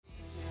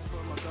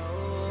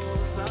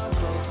So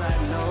close, I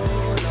know,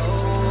 no.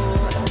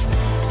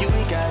 You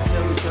ain't got to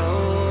tell me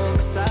so,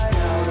 'cause I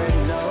already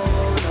know,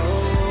 no.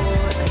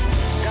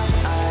 Got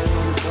my eye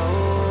on the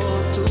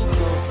goal, too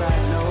close, I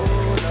know,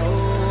 no.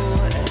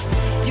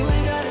 You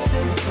ain't got to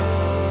tell me so,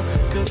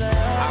 'cause I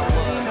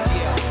was,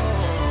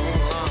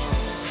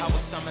 I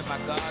was summoned by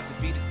God to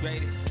be the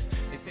greatest.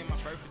 They say my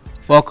birth is...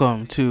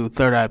 Welcome to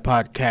Third Eye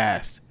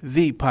Podcast,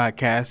 the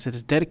podcast that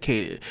is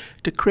dedicated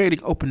to creating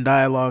open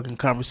dialogue and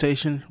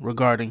conversation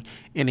regarding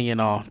any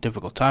and all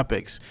difficult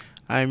topics.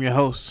 I am your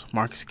host,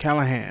 Marcus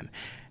Callahan,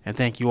 and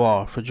thank you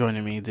all for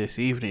joining me this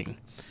evening.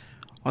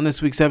 On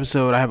this week's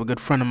episode, I have a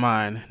good friend of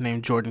mine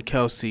named Jordan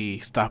Kelsey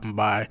stopping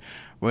by.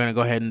 We're going to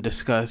go ahead and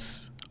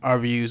discuss our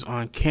views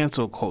on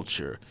cancel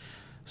culture.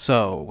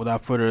 So,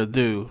 without further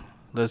ado,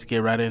 let's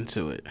get right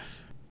into it.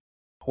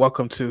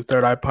 Welcome to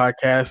Third Eye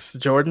Podcast,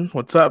 Jordan.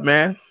 What's up,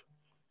 man?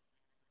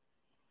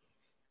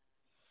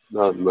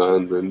 Nothing,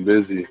 man. Been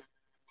busy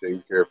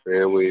taking care of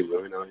family,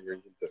 living out here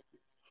in Kentucky.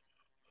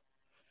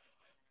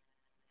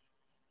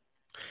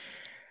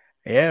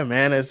 Yeah,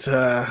 man. It's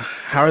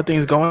how are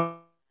things going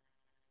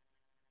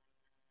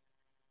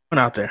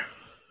out there?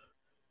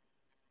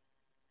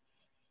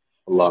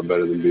 A lot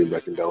better than being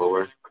back in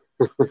Delaware.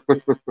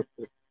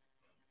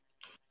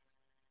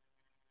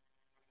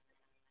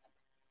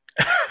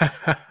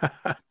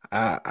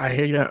 I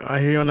hear you.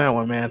 I hear you on that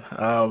one, man.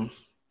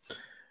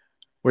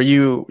 Were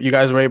you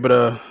guys were able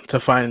to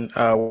find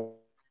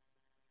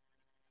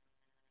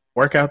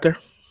work out there?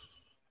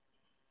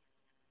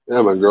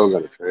 Yeah, my girl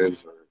got a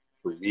transfer.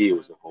 For me, it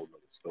was a whole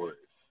other story.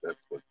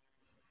 That's what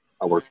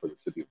I work for the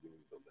city of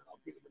Louisville now,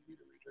 being a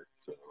meter reader.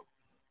 So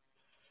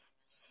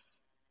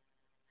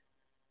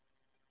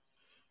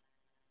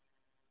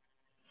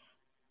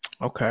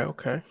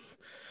Okay.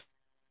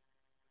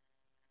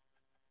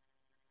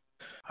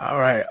 All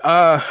right.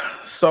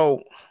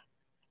 So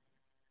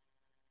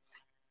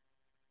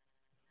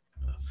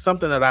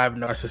something that I've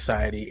known in our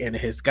society and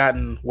it has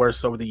gotten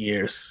worse over the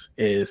years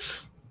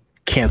is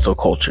cancel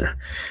culture.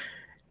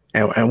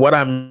 And what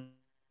I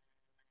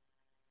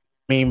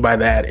mean by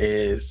that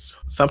is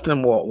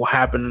something will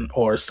happen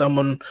or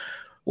someone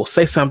will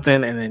say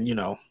something and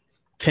then,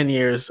 10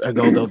 years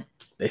ago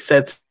they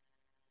said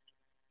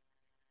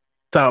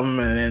something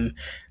and then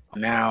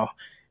now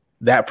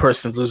that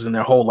person's losing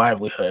their whole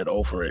livelihood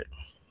over it.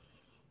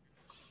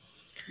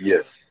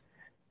 yes.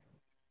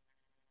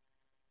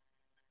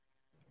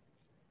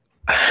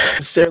 I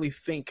necessarily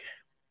think,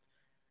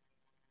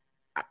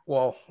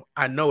 well,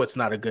 I know it's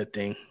not a good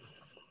thing.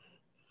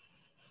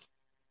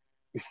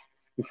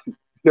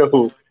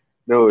 No,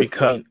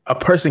 because a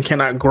person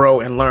cannot grow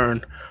and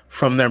learn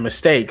from their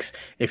mistakes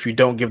if you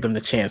don't give them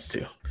the chance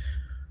to.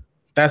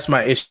 That's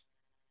my issue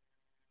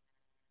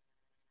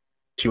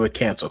with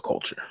cancel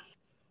culture.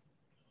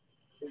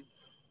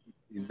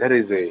 that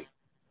is a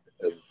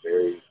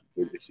very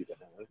good issue to have.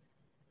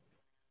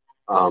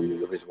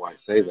 The reason why I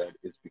say that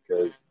is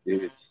because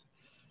you're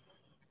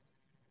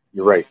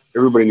right.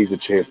 Everybody needs a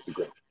chance to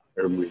grow.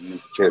 Everybody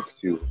needs a chance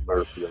to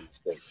learn from their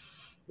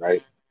mistakes,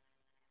 right?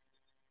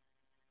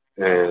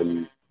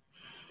 And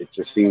it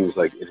just seems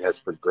like it has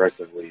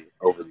progressively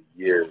over the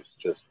years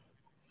just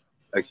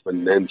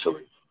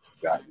exponentially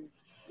gotten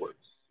worse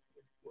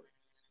and worse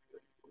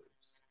and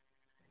worse.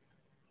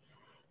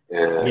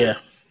 And Yeah.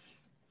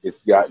 it's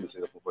gotten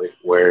to the point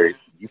where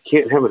you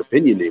can't have an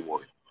opinion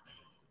anymore.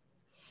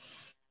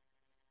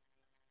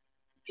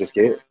 Just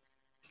can't.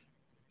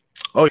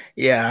 Oh,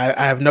 yeah,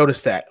 I have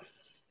noticed that.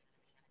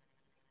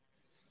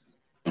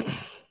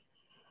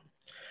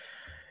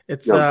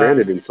 It's now,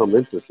 granted, in some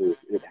instances,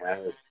 it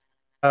has.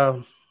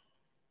 I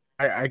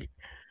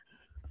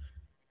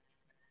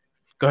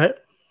go ahead.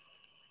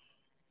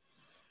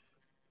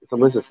 In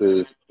some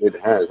instances, it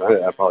has. I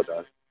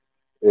apologize.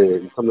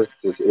 In some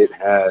instances, it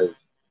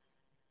has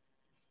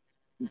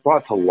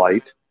brought to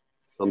light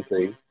some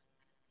things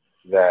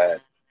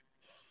that,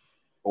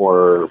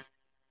 or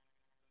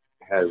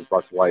has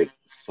brought to light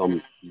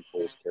some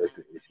people's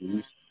character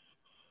issues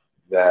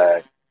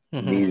that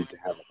needed to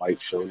have a light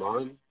shown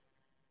on,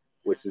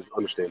 which is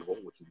understandable,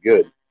 which is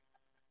good.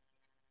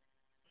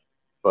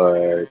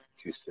 But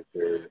to sit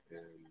there and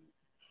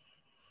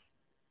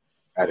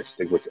add a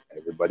stigma to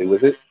everybody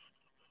with it,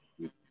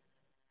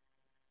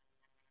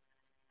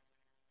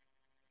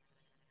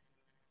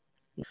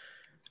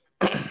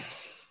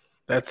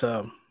 that's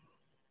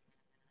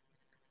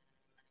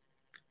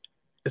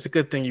it's a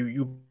good thing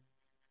you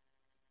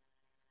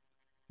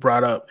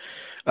brought up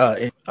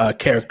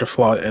character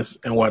flaws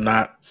and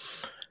whatnot.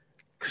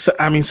 So,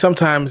 I mean,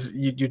 sometimes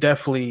you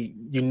definitely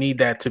need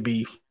that to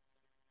be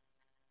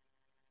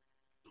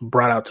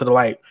brought out to the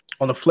light.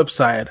 On the flip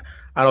side,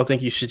 I don't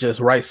think you should just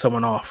write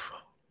someone off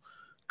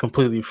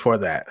completely for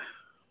that.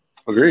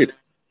 Agreed.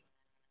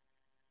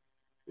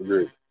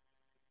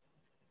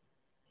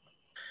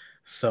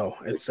 So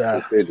it's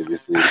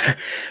it's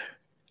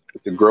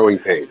a growing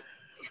pain.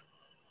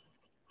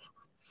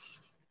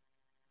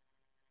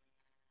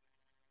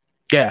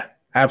 Yeah,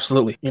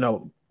 absolutely.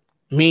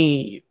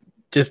 Me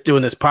just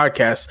doing this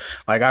podcast,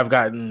 like I've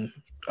gotten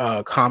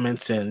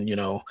comments and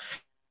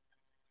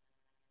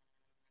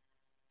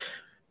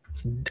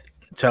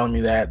telling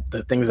me that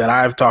the things that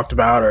I've talked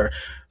about or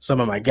some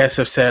of my guests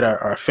have said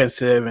are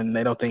offensive, and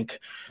they don't think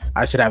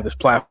I should have this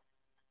platform.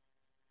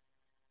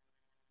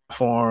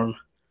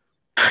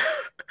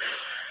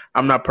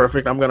 I'm not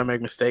perfect. I'm gonna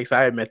make mistakes.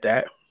 I admit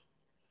that.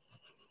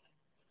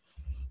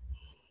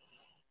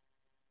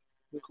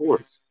 Of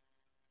course.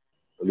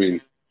 I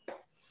mean,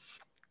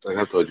 like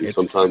I told you, It's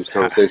sometimes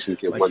conversations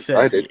get like you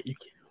said, one-sided.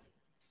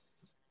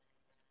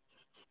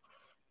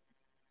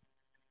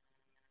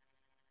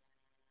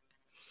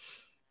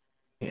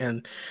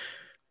 and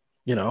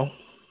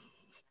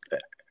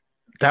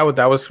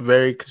that was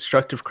very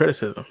constructive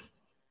criticism.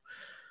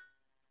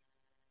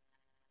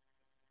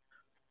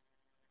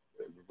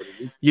 Everybody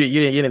needs You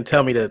didn't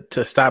tell me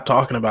to stop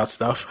talking about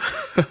stuff.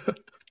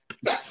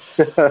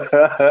 it.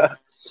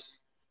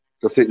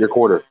 Go sit in your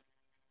corner.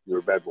 You're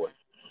a bad boy.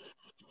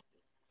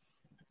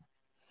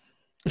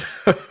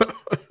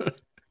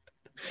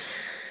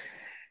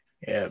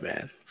 Yeah,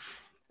 man.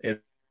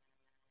 It's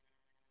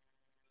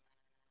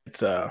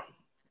the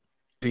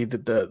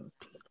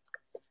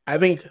I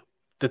think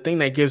the thing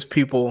that gives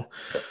people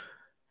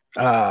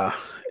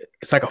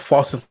it's like a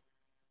false sense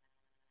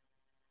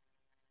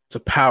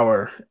of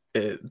power.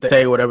 They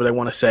say whatever they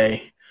want to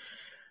say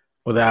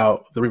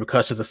without the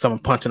repercussions of someone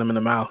punching them in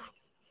the mouth.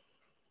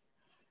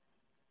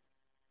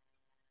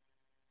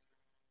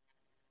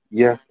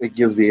 Yeah, it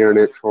gives the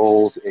internet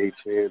trolls a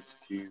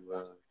chance to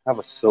have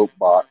a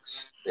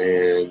soapbox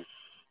and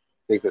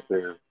think that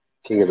they're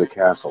king of the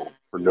castle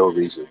for no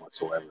reason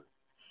whatsoever.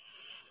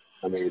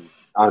 I mean,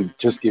 I'm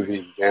just giving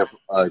an example.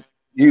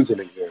 Use an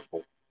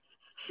example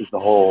is the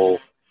whole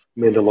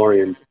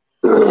Mandalorian,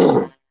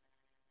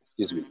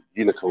 excuse me,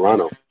 Gina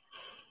Carano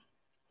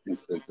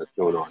instance that's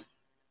going on.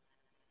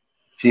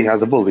 She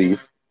has a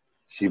belief.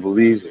 She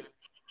believes in it,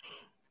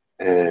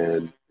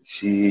 and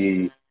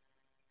she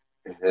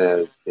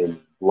has been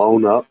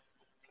blown up.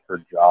 Her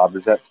job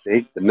is at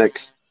stake.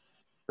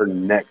 Her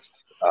next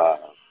uh,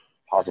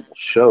 possible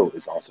show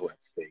is also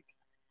at stake,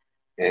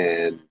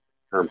 and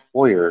her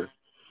employer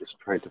is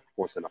trying to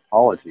force an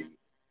apology,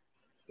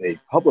 a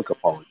public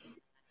apology,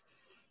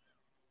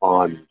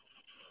 on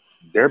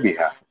their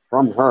behalf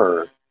from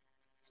her,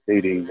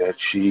 stating that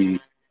she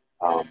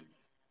um,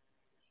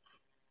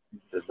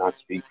 does not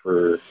speak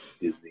for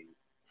Disney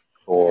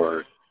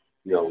or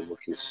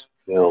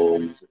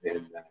Lucasfilms,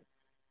 and that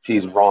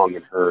she's wrong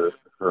in her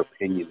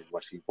opinion and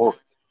what she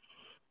wants.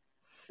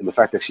 And the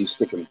fact that she's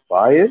sticking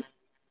by it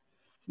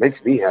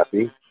makes me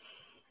happy.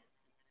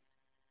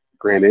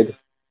 Granted,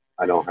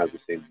 I don't have the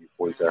same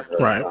viewpoints as her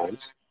at Right.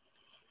 times,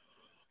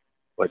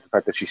 but the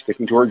fact that she's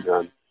sticking to her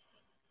guns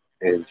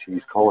and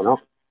she's calling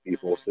out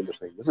people, simply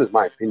saying, "This is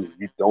my opinion.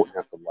 You don't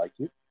have to like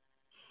it.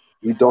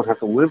 You don't have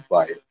to live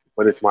by it,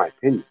 but it's my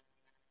opinion."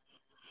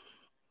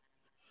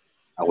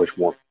 I wish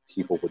more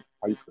people would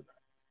fight for that.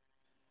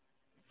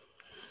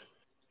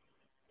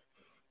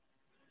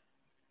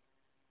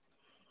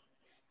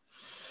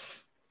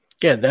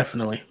 Yeah,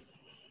 definitely.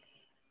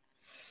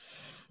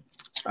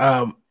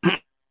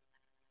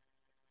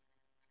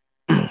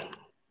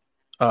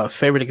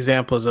 Favorite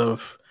examples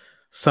of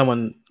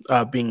someone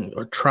being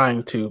or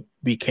trying to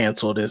be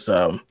canceled is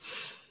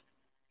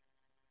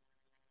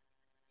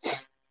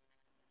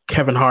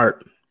Kevin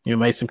Hart.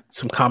 Made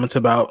some comments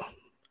about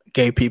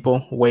gay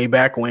people way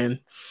back when.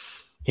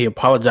 He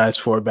apologized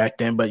for it back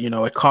then, but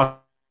it cost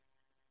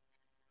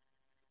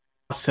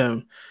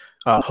him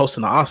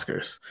hosting the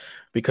Oscars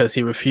because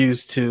he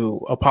refused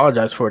to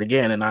apologize for it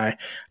again. And I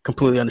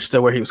completely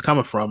understood where he was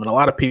coming from. And a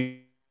lot of people,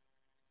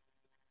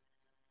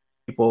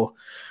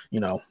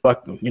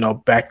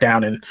 back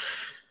down and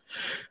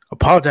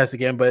apologize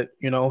again. But,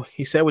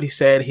 he said what he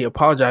said. He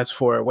apologized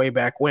for it way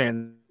back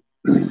when.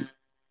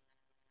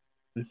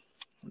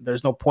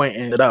 There's no point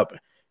in it up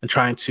and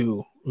trying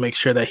to make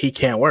sure that he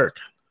can't work.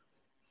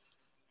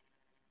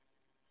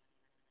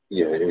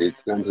 Yeah, it's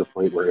gotten to the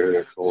point where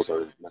internet trolls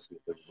are messing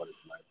with everybody's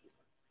life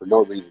for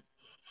no reason.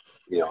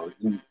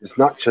 It's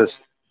not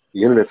just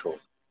the internet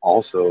trolls.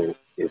 Also,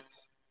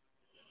 it's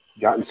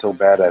gotten so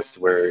bad as to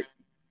where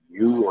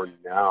you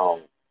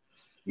now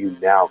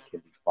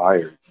can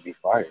be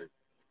fired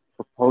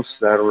for posts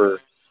that were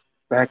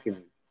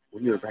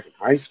when you were back in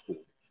high school,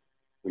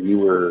 when you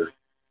were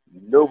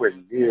nowhere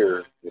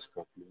near this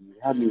company. You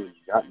hadn't even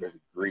gotten a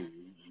degree.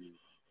 You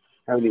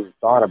haven't even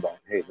thought about,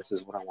 hey, this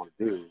is what I want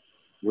to do.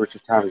 You were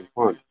just having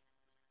fun.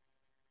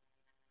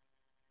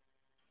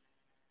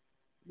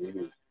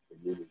 It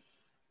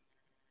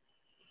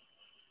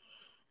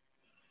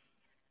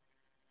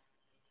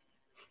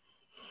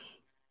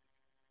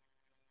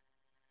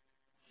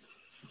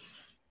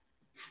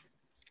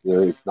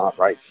it's not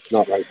right. It's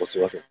not right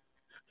whatsoever.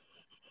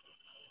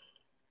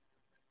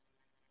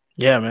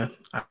 Yeah, man.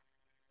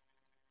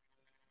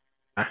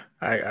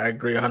 I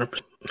agree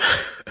 100%.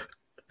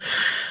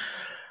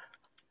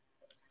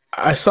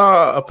 I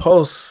saw a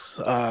post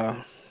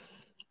the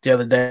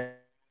other day.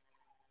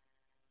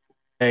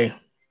 It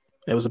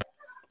was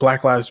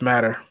Black Lives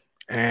Matter,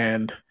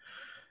 and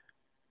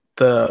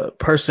the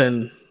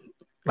person,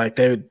 like,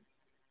 they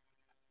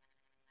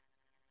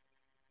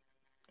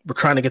were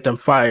trying to get them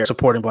fired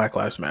supporting Black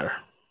Lives Matter,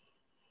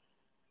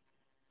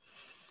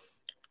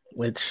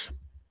 which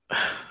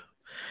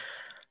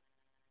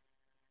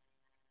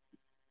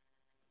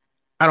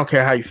I don't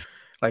care how you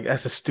like.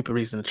 That's a stupid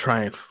reason to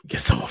try and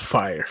get someone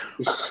fired.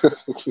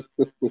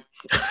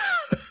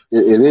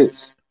 It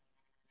is.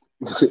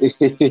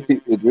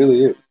 It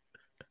really is.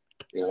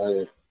 You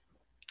know,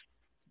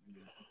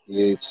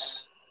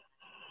 it's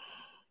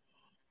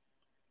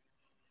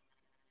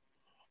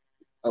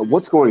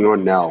what's going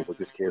on now with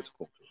this cancel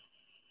culture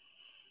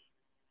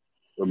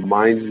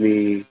reminds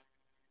me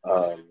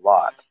a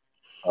lot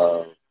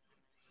of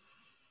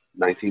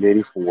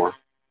 1984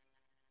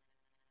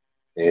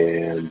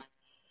 and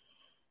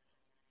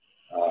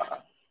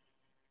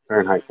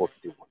Fahrenheit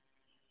 451.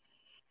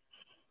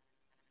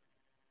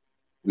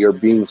 We are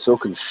being so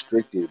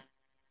constricted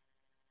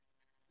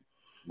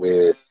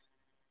with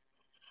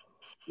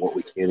what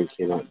we can and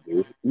cannot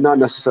do, not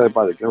necessarily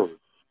by the government,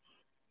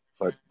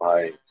 but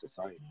by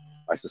society,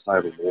 by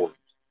societal norms,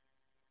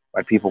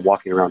 by people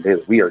walking around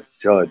daily. We are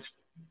judged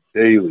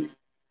daily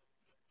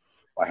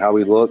by how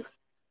we look,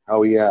 how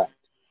we act,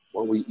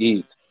 what we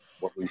eat,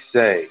 what we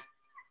say,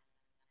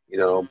 you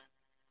know,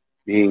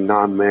 being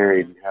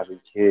non-married and having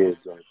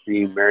kids, or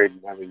being married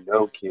and having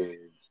no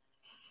kids,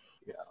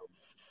 you know,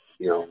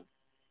 you know,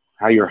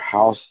 how your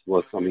house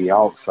looks on the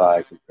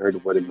outside compared to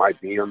what it might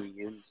be on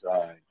the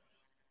inside.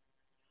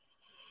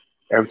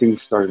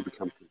 Everything's starting to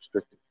become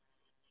constricted.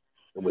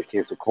 And with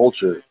cancel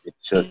culture, it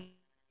just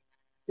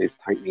is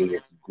tightening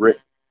its grip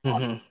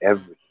on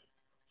everything.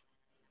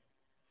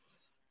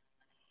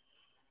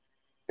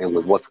 And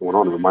with what's going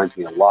on, it reminds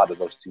me a lot of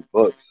those two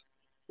books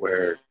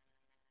where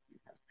you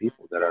have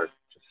people that are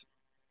just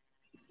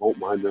won't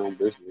mind their own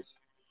business,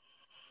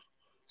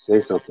 say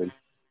something,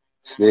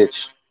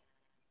 snitch,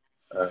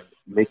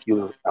 make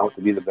you out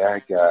to be the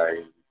bad guy,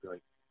 and be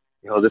like,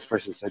 this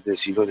person said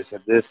this, they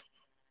said this.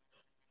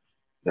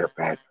 They're a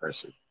bad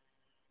person.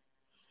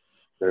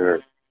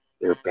 They're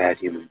a bad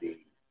human being.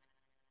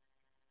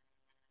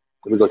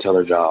 Let me go tell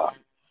their job.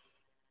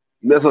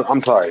 I'm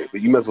sorry,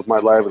 but you mess with my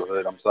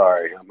livelihood. I'm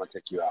sorry. I'm gonna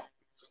take you out.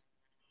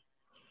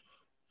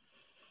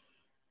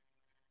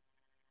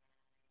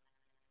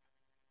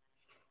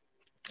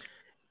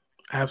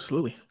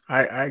 Absolutely.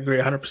 I agree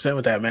 100%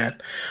 with that, man.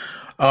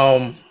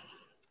 On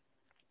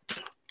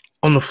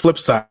the flip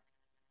side,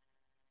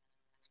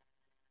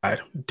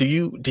 do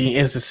you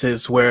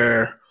instances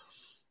where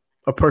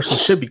a person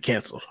should be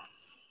canceled?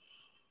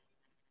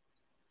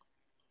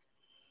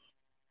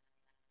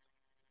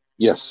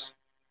 Yes.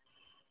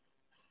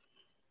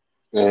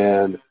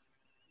 And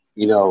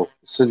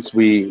since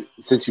you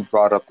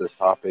brought up this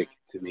topic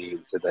to me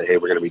and said that, hey,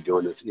 we're going to be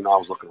doing this, I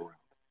was looking around,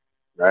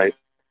 right?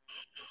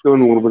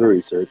 Doing a little bit of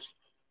research.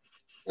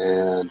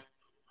 And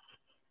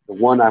the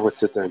one I would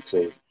sit there and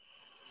say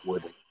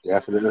would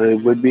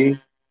be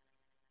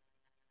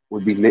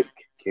Nick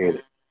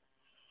Cannon.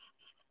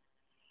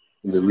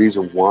 And the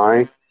reason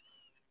why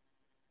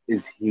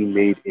is he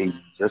made a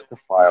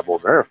justifiable,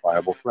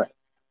 verifiable threat.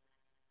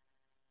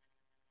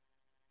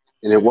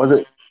 And it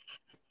wasn't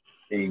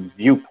a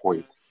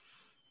viewpoint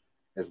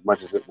as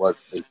much as it was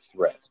a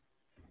threat.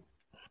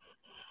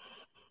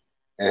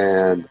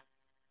 And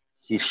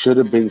he should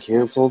have been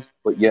canceled,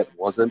 but yet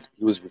wasn't.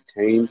 He was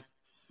retained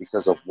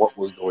because of what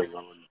was going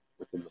on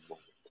within the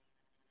moment.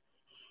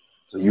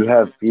 So you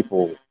have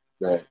people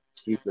that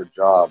keep their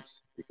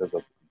jobs because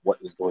of what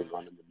is going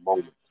on in the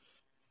moment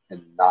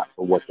and not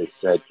for what they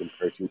said,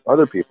 compared to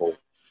other people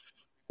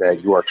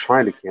that you are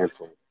trying to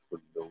cancel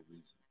for no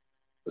reason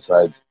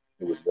besides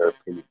it was their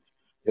opinion.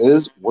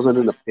 His wasn't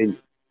an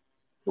opinion.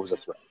 It was a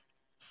threat.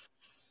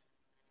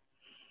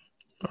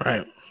 All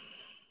right.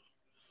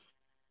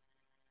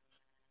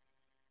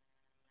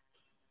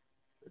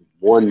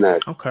 One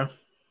that okay.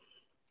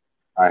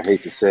 I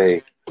hate to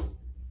say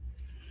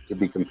to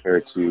be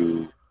compared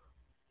to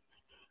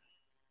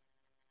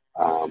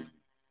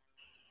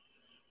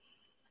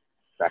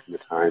back in the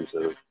times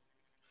of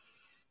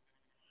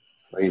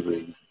slavery.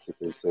 You can sit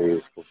there and say it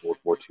was for World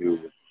War II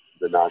with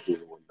the Nazis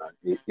and whatnot.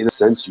 In a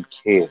sense, you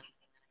can.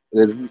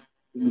 And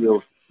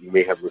you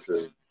may have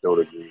listeners who don't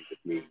agree with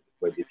me,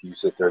 but if you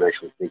sit there and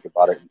actually think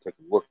about it and take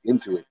a look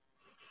into it,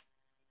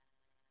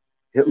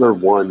 Hitler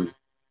won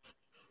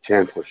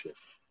chancellorship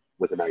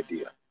with an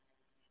idea.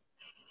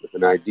 With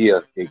an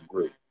idea, it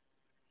grew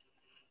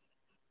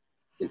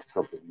into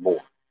something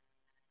more.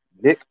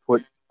 Nick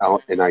put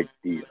out an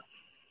idea.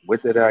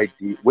 With that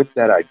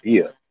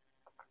idea,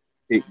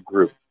 it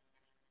grew,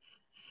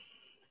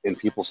 and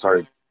people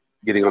started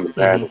getting on the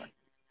bandwagon.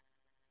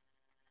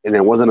 And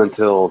it wasn't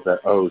until that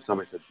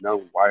somebody said,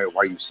 "No, why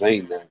are you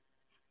saying that?"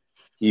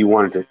 He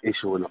wanted to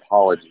issue an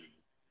apology,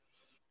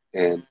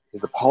 and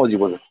his apology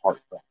wasn't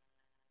heartfelt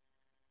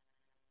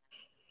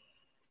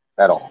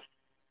at all.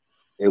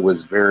 It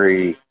was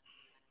very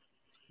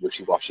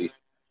wishy-washy,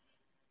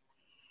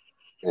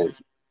 and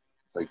it's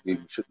like, dude,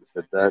 you shouldn't have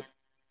said that.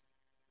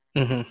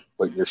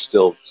 But you're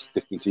still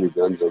sticking to your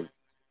guns of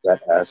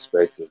that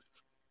aspect of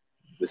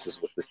this is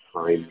what this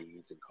time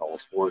needs and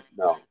calls for.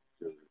 No,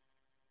 you're,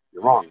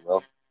 you're wrong,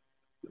 bro.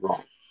 You're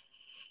wrong.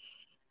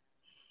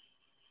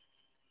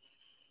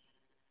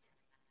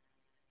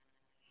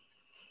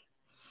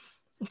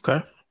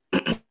 Okay.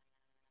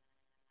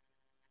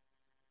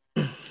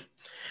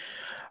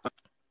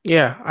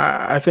 Yeah,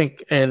 I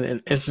think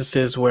in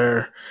instances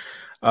where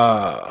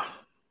uh,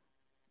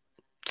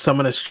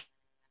 someone is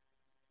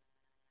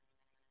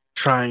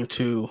trying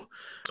to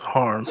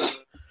harm,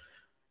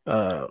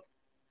 uh,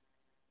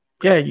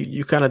 yeah,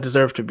 you kind of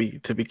deserve to be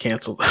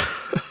canceled.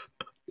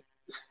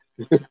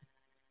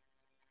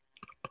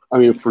 I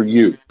mean, for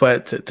you,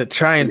 But in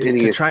any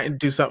to try and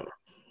do something,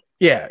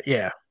 yeah,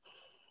 yeah.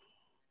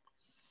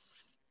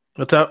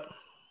 What's up?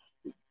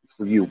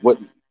 for you, what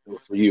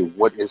for you,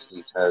 what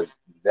instance has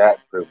that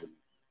privilege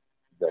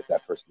that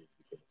that person needs to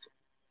be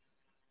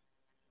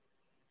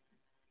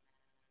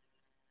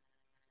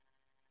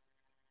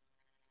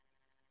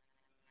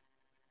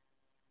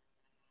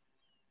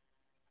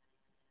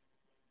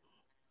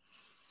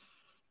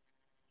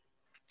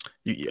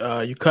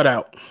canceled? You cut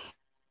out.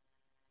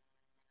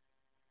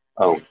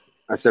 Oh,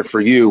 I said for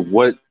you,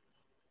 what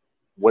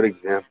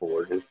example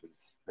or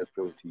instance has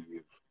proven to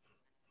you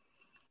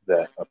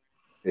that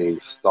a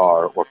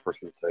star or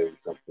person saying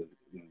something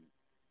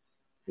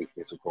in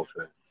cancel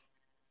culture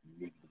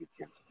needs to be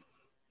canceled?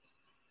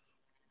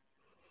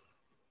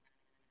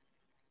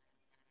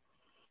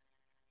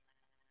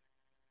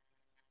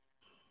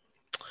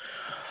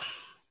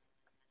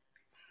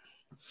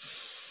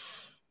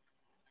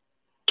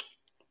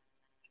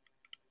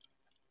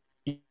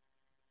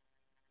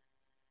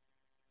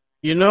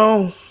 You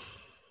know,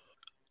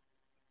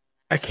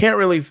 I can't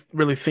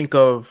really think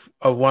of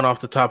one off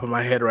the top of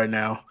my head right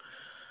now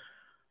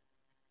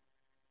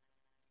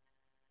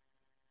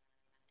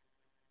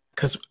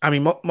because I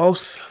mean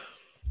most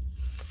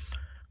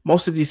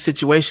of these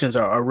situations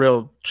are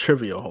real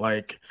trivial.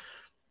 Like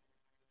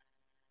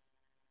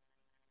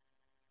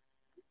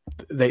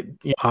they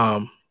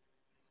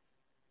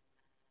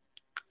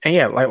and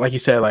yeah, like you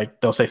said,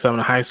 like they'll say something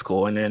in high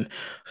school, and then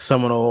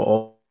someone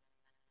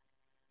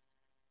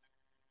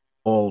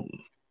will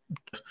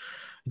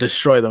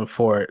destroy them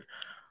for it.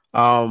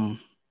 Um,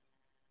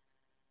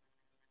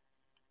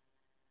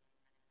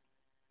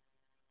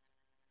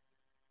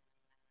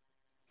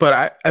 but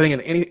I think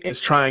in any it's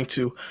trying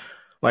to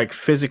like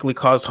physically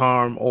cause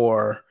harm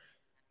or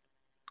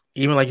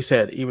even like you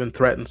said, even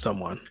threaten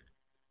someone.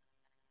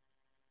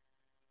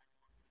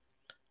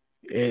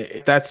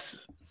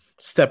 That's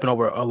stepping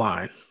over a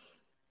line,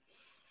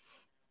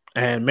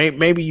 and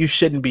maybe you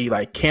shouldn't be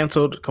like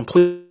canceled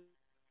completely,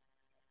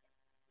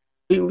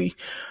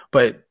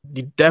 but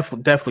you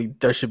definitely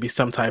there should be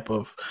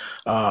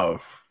uh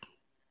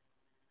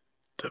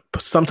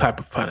some type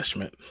of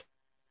punishment.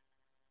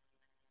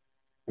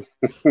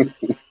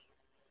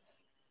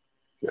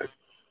 Yeah,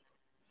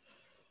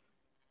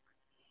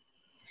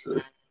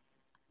 sure.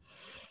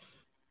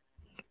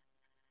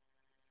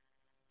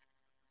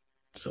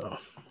 So,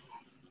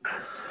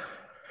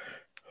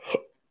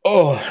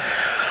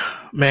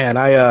 oh man,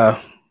 I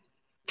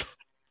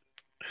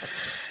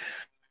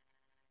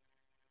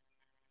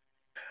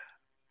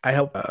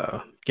helped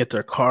get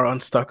their car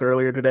unstuck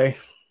earlier today.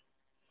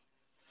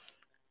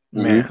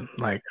 Hmm. Man,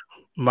 like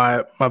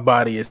my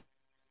body is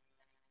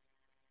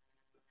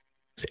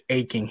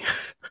aching.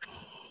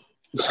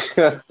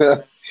 You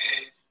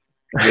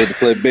had to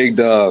play big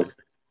dog,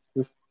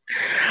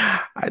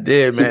 I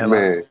did, man.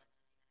 Superman.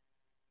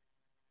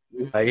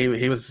 Like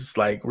he was just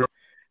like,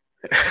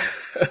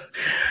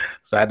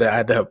 so I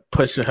had to help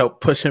push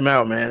him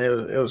out, man.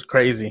 It was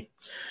crazy.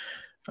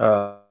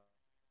 Uh,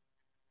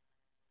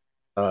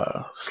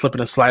 slipping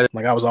and sliding,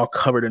 like I was all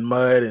covered in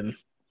mud, and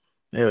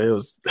it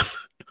was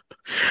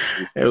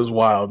it was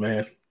wild,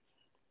 man.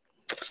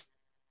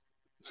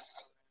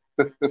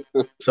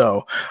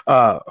 So,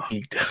 oh.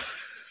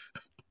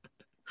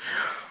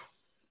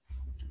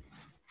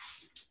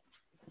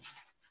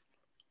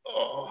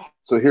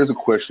 So here's a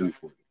question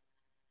for you: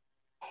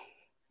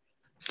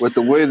 with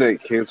the way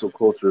that cancel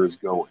culture is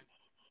going,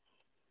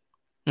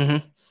 Hmm.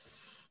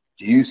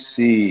 do you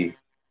see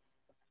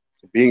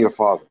being a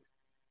father?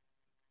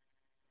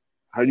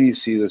 How do you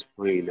see this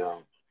playing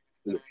out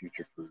in the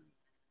future for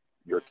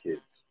your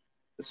kids,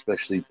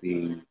 especially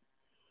being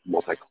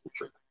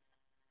multicultural?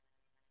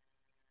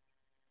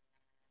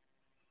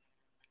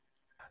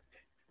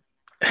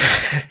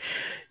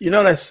 You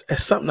know, that's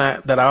something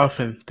that I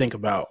often think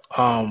about.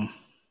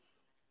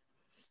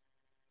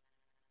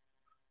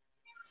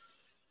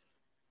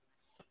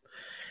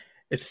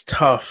 It's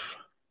tough,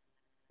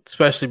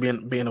 especially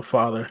being a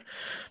father,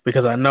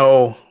 because I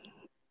know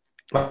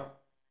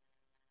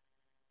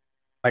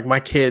like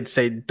my kids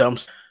say dumb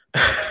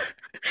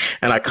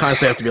and I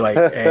constantly have to be like,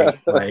 hey,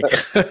 like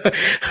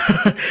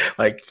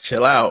like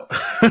chill out.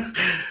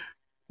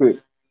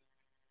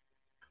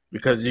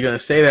 Because you're gonna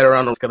say that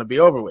around them, it's gonna be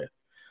over with.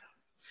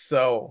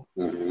 So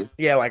Hmm.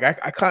 yeah, like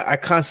I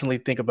constantly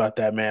think about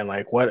that, man.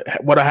 Like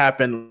what'll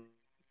happen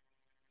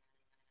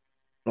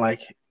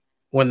like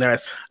when they're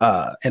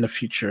in the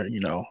future,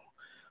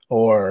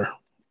 or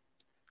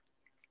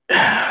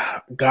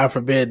God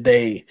forbid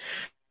that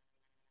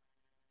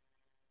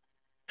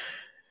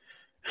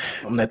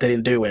they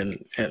didn't do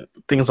and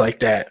things like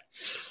that.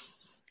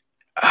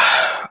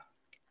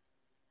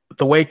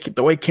 The way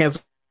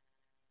cancel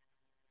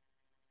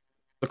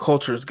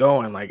culture is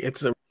going, like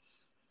it's a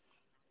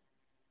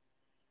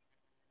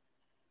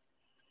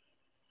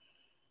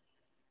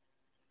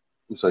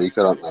So you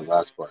cut out that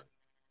last part.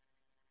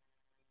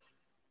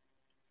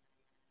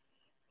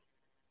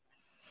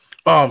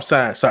 oh, I'm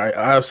sorry.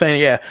 I was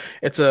saying, yeah,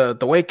 it's a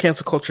the way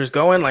cancel culture is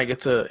going, like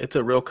it's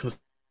a real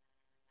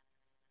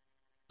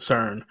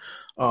concern.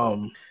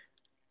 Um,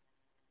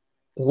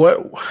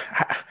 what?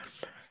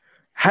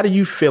 How do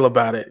you feel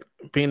about it?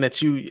 Being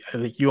that you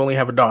only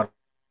have a daughter,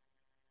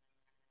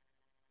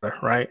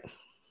 right?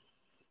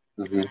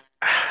 Hmm.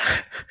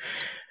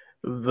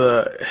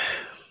 the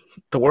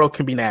the world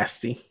can be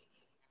nasty.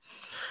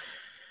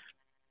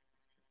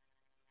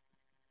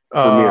 For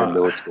me, I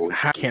know it's going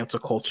to be, Cancel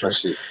culture.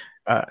 especially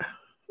Uh,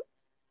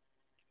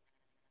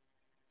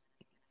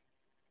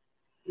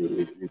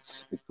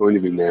 it's going to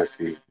be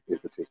nasty in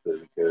particular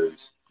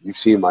because you've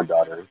seen my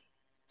daughter,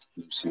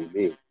 you've seen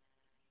me.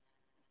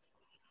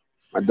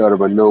 My daughter,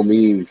 by no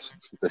means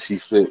does she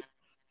fit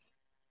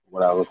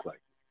what I look like,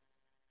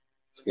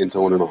 skin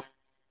tone and all.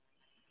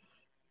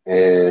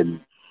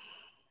 And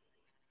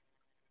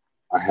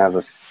I have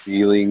a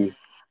feeling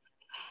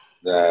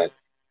that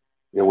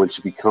when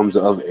she becomes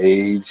of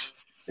age,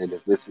 and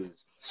if this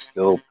is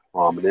still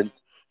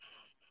prominent,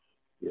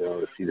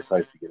 if she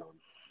decides to get on,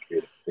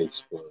 create a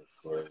Facebook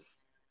or,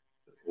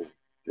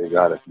 thank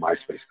God if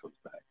MySpace comes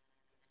back,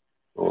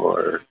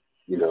 or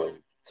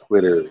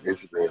Twitter,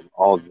 Instagram,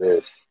 all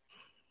this,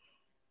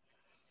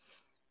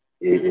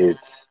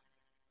 it's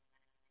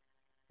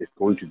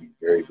going to be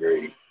very,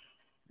 very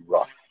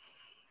rough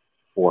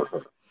for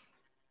her,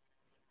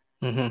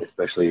 mm-hmm.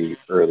 especially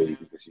early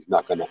because she's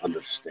not going to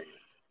understand.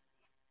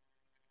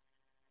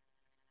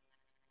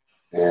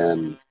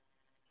 And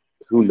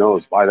who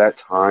knows, by that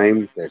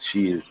time that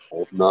she is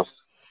old enough,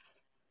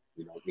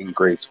 in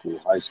grade school,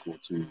 high school,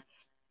 to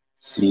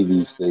see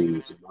these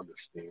things and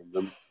understand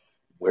them,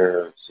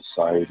 where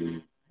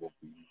society will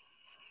be,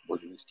 where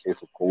this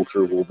cancel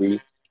culture will be,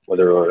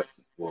 whether it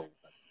will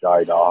have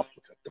died off,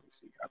 which I don't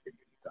see happening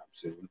anytime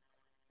soon,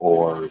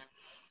 or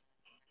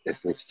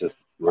if it's just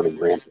running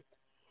rampant.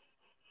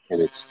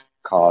 And it's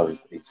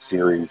caused a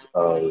series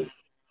of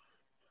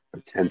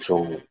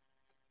potential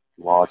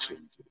law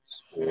changes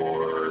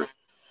or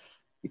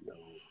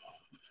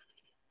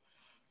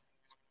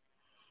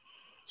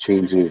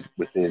changes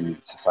within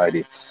society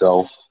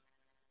itself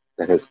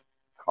that has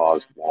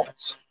caused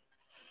walls.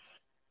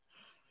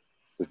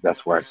 Because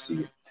that's where I see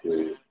it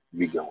to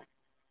be going.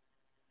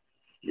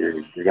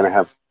 You're gonna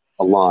have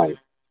a line.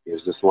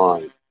 Here's this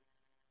line.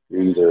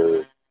 You're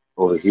either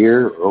over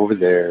here or over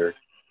there,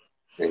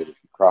 and if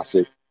you cross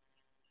it,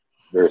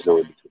 there's no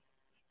in between.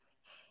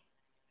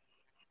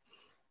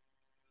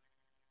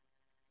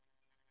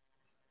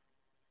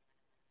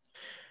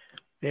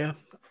 Yeah,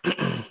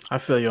 I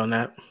feel you on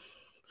that.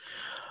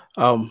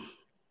 Um,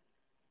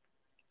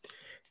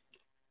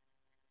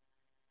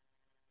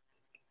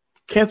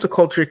 Cancel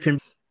culture can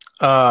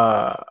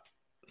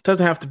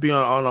doesn't have to be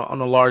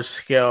on a large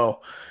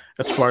scale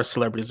as far as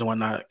celebrities and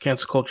whatnot.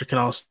 Cancel culture can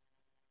also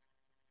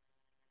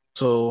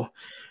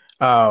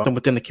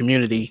within the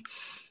community.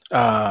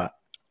 Uh,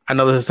 I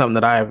know this is something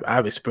that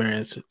I've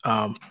experienced,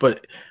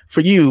 but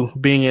for you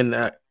being in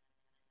a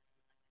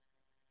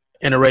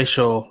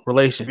interracial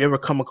relationship, have you ever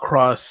come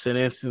across an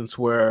instance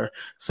where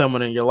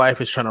someone in your life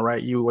is trying to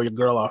write you or your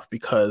girl off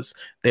because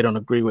they don't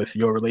agree with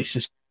your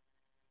relationship?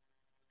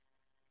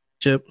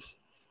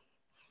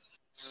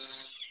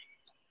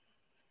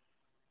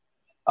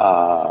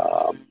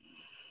 Um,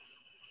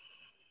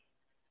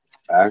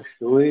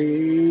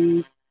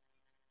 Actually,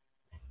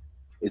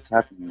 it's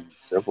happened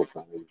several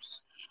times,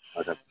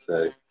 I'd have to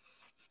say.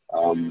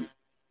 Um,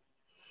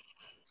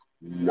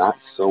 Not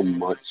so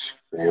much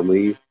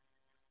family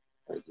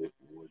as it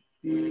would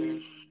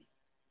be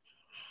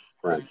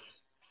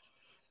friends.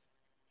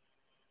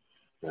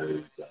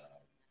 Because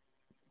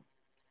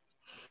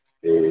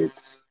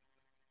it's,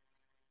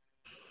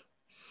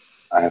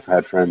 I have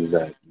had friends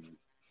that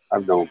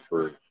I've known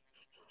for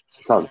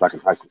since I was back in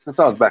high school, since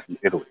I was back in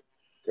Italy.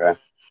 Okay.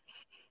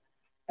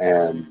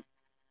 And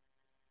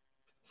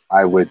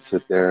I would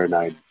sit there and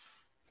I'd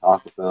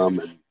talk with them,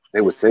 and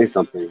they would say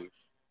something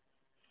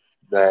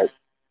that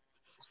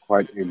was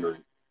quite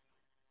ignorant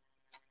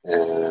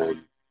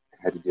and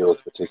had to deal with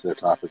a particular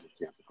topic of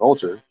cancel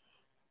culture.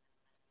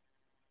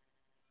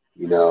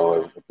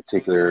 A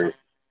particular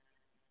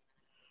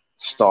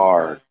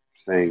star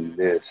saying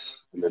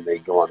this, and then they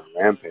go on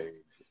a rampage,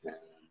 and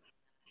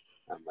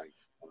I'm like,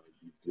 well,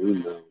 you do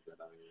know that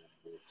I am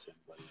with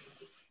somebody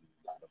that is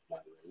not of my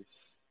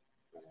race,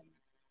 and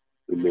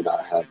we may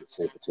not have the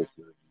same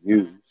particular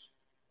views.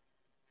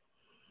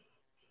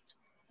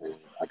 And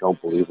I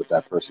don't believe what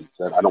that person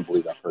said. I don't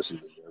believe that person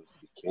deserves to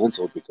be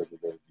canceled because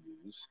of their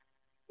views.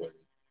 But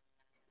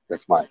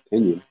that's my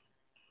opinion,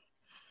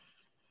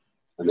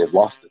 and they've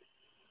lost it.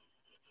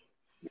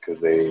 because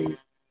they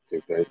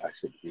think that I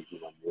should be who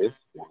I'm with,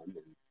 one. And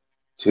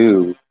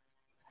two,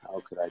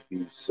 how could I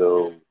be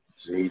so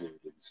jaded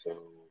and so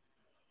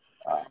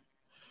uh,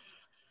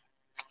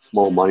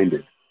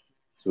 small-minded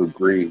to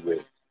agree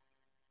with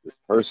this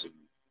person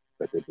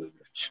that they believe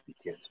that should be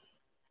canceled?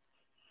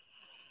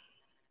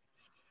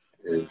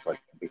 And it's like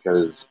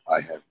because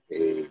I have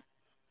a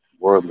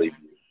worldly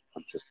view,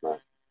 I'm just not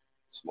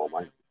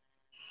small-minded.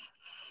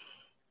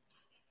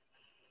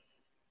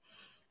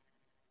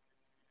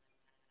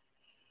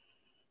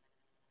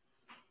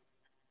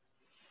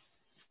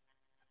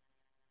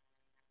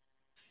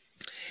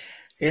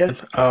 Yeah.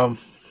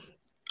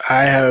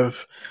 I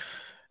have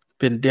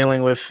been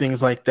dealing with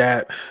things like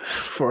that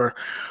for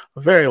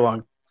a very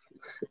long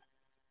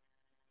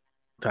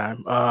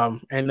time.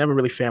 And never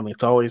really family.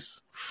 It's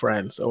always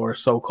friends or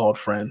so-called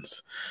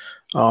friends.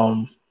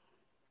 Um,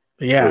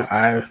 yeah, True.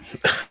 I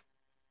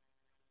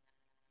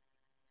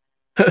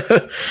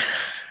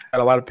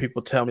had a lot of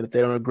people tell me that they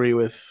don't agree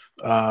with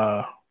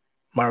my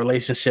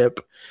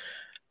relationship.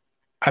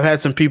 I've had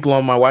some people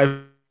on my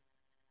wife's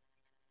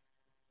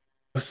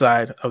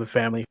side of the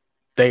family.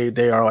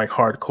 They are like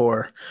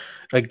hardcore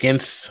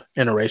against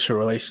interracial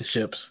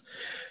relationships.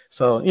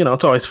 So,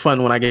 it's always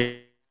fun when I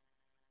get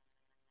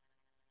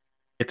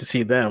to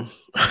see them.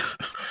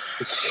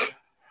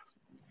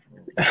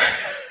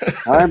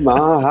 Hi,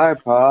 Ma. Hi,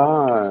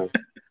 Pa. I'm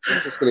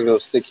just gonna go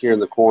stick here in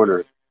the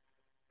corner.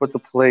 Put the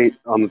plate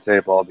on the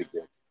table. I'll be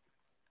good.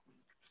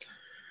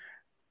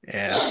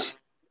 Yeah.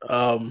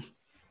 Um,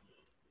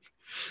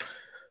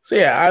 so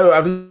yeah,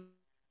 I've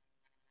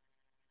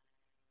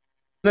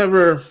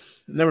never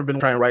been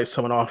trying to write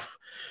someone off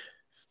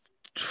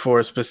for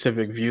a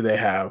specific view they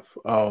have.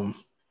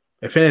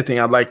 If anything,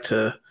 I'd like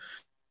to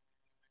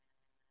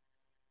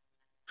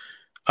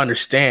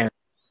understand.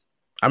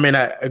 I mean,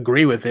 I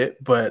agree with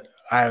it, but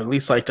I at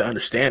least like to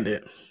understand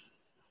it.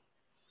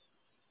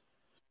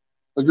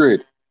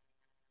 Agreed.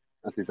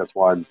 I think that's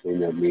one thing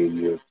that me and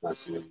you have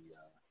constantly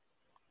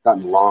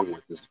gotten along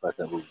with is the fact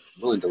that we're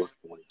willing to listen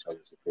to each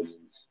other's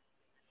opinions,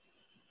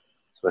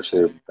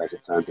 especially back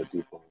at times that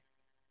people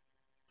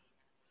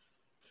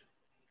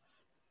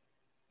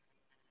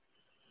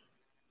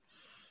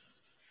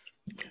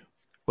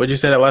What'd you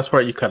say that last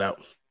part you cut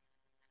out?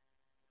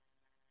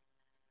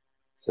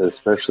 so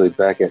especially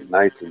back at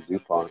nights in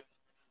DuPont.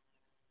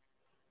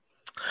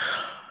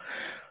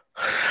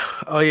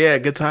 Oh yeah,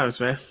 good times,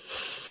 man.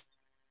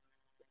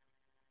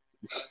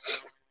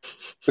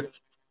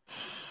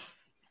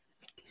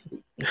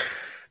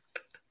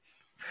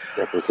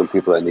 Definitely some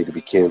people that need to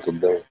be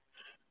canceled there.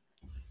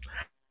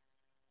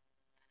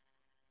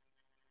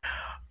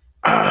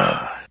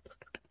 Uh,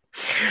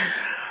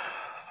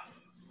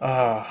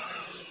 uh,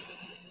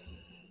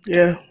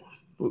 yeah,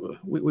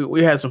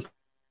 we had some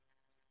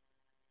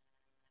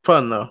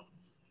fun though.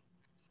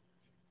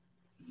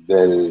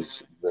 That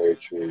is very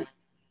true,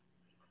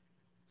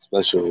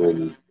 especially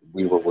when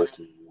we were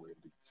working and we were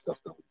able to get stuff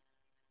done.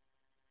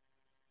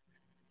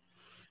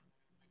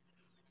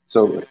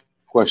 So,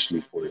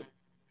 question for you: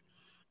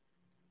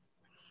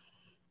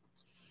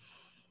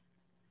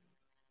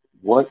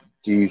 what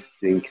do you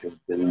think has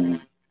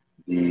been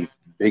the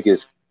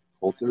biggest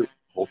culture,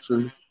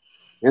 culture,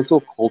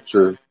 cancel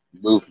culture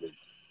movement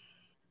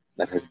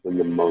that has been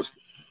the most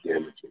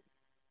damaging?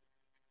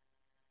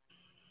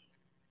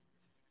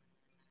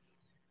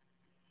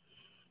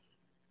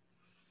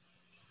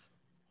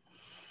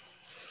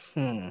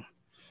 Hmm.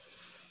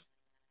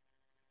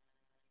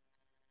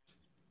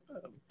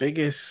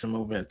 Biggest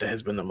movement that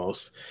has been the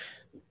most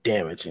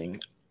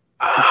damaging.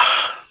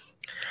 Ah,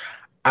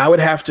 I would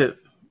have to,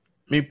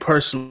 me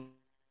personally,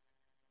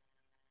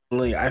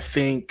 I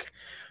think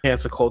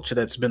cancel culture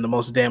that's been the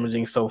most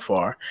damaging so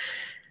far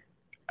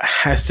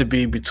has to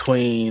be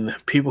between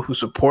people who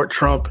support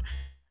Trump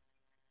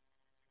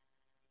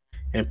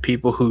and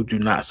people who do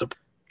not support.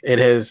 It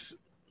has,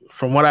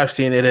 from what I've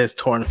seen, it has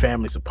torn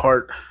families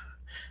apart,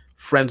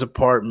 friends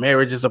apart,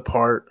 marriages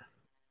apart.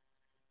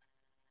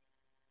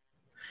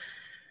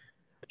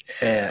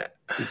 And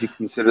Would you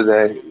consider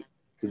that?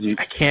 Could you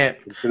I can't.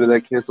 consider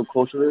that cancel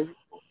culture,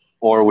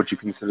 or would you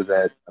consider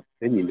that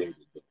opinionated?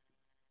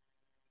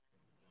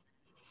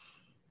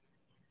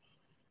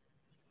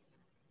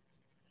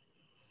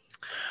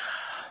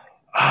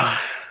 I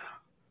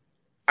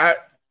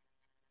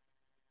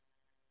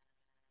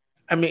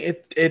I mean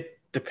it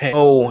depends.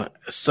 Oh,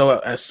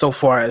 so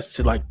far as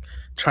to like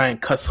try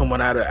and cut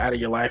someone out of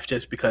your life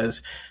just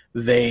because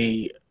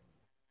they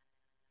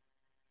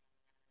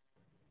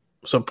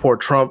support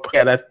Trump.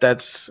 Yeah,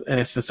 that's an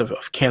instance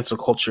of cancel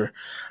culture.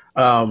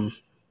 Um,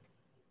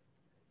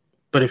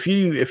 but if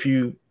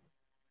you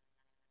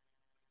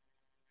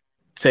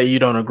say you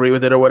don't agree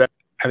with it or whatever,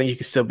 I think you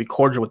can still be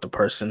cordial with the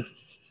person.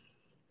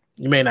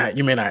 You may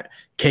not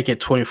kick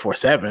it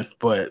 24/7,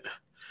 but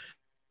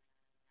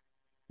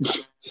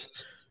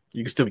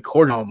you can still be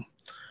cordial.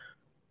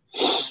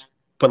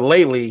 But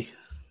lately,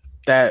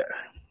 that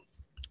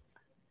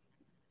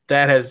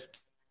that has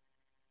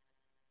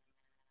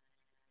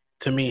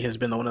to me has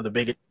been one of the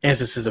biggest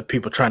instances of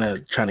people trying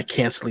to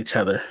cancel each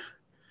other.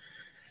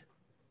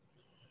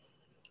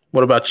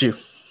 What about you?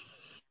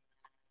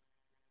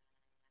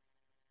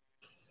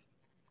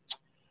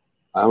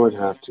 I would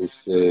have to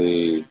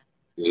say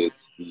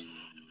it's the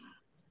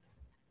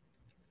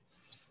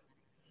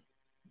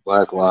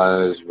Black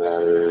Lives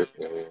Matter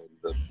and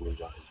the Blue Lives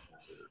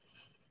Matter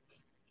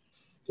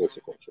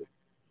cancel culture.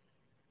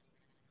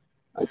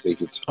 I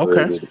think it's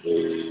Okay.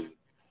 created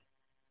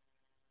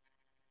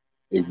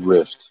a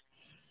rift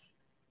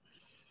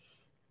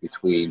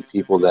between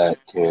people that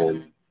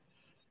can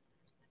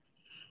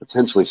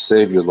potentially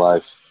save your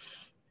life,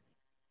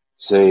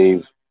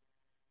 save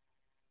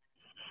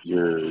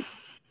your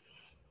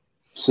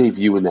save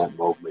you in that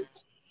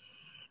moment,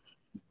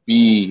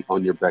 be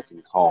on your beck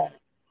and call,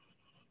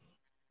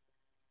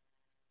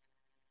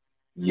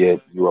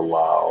 yet you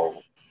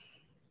allow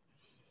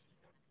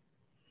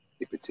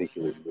a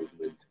particular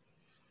movement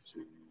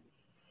to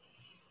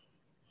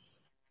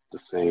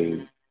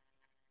defame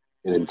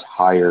an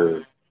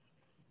entire,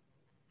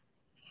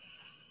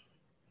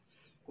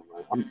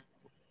 I'm,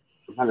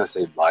 I'm not going to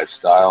say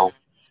lifestyle,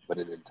 but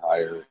an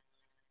entire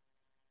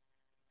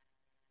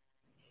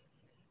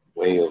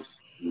way of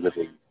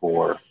living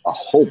for a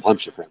whole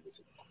bunch of families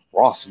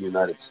across the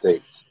United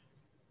States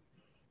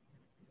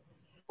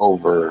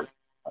over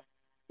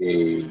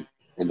a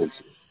an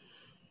incident.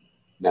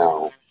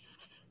 Now,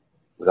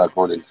 without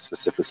going into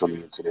specifics on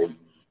the incident and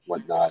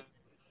whatnot,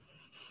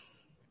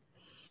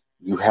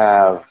 you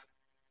have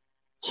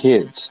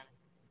kids,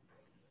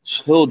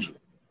 children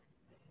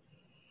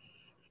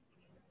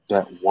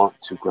that want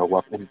to grow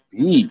up and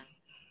be,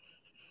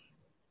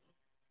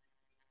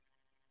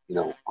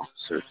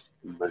 officers,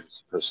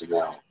 emergency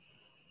personnel.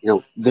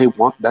 They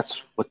want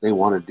that's what they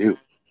want to do,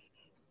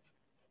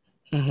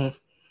 Mm-hmm.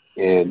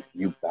 and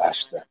you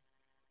bash them,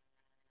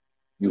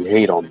 you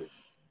hate on them,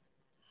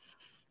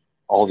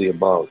 all the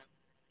above,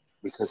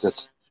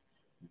 because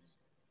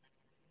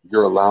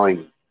you're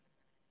allowing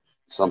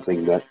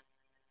something that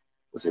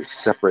was a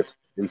separate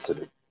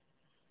incident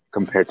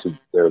compared to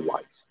their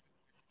life,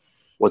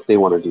 what they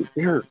want to do.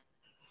 They're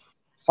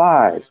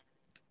 5,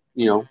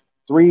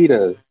 3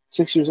 to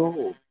 6 years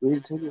old, 3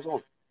 to 10 years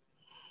old.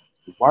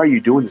 Why are you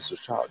doing this to a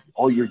child?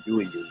 All you're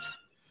doing is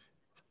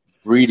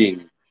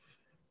breeding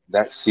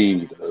that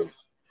seed of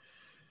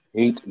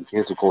hate and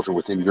cancel culture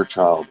within your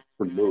child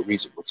for no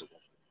reason whatsoever,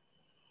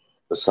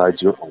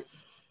 besides your own.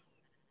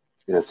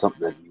 And it's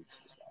something that needs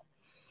to stop.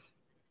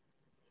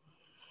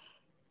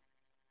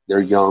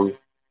 They're young,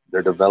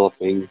 they're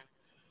developing.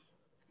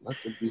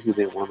 Let them be who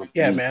they want to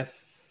Yeah, be. man.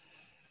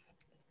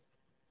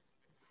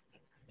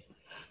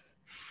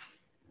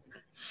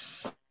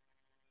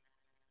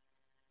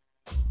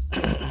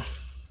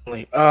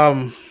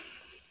 Um,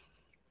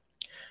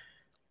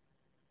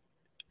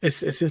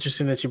 it's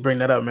interesting that you bring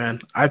that up, man.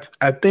 I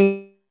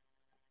think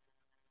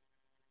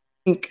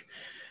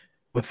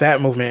with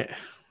that movement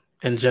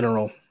in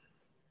general,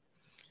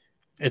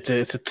 it's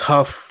a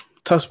tough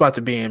spot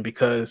to be in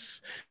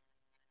because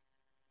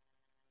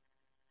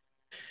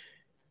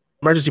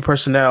emergency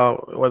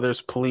personnel, whether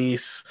it's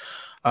police,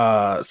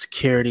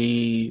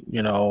 security,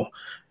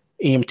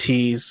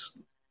 EMTs,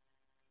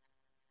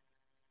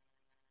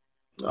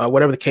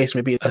 whatever the case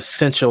may be,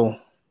 essential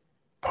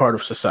part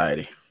of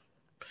society.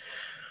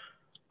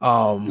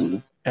 Mm-hmm.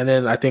 And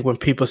then I think when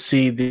people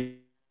see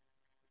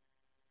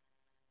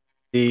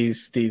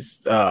these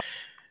the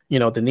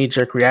knee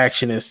jerk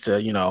reaction is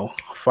to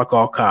fuck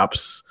all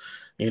cops,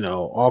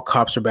 all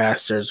cops are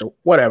bastards or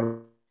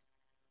whatever.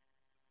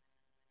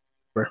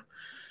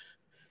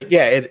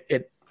 Yeah,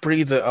 it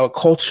breeds a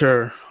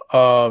culture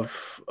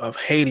of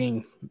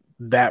hating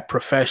that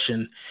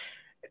profession.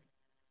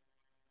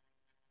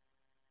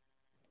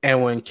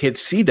 And when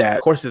kids see that,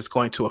 of course, it's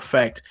going to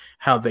affect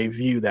how they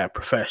view that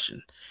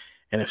profession.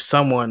 And if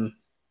a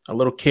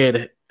little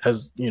kid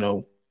has,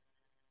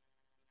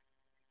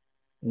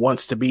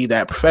 wants to be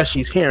that profession,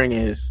 he's hearing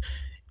is,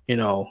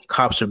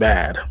 cops are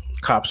bad,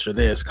 cops are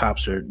this,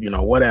 cops are,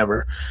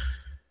 whatever.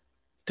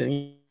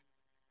 Then,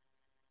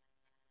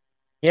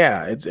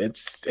 yeah,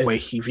 it's the way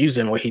he views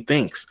it and the way he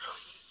thinks.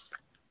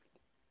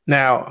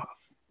 Now,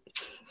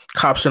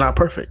 cops are not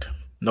perfect.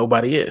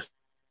 Nobody is.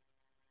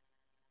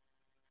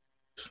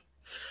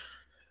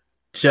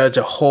 Judge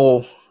a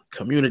whole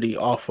community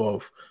off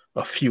of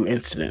a few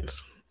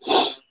incidents.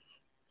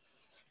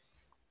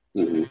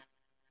 Mm-hmm.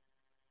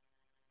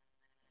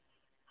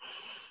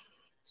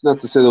 It's not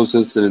to say those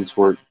incidents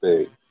weren't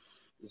big,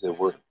 because they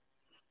were.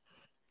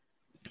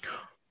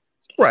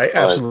 Right,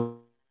 But absolutely.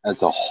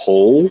 as a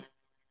whole,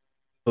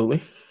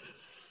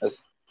 as,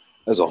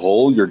 as a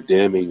whole, you're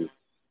damning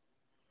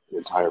the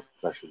entire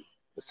profession.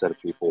 A set of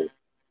people,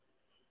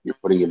 you're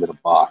putting them in a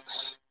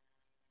box,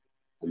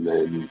 and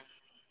then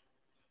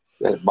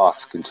that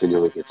box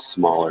continually gets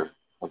smaller.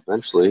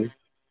 Eventually,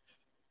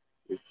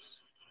 it's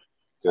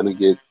gonna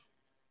get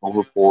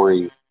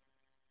overpouring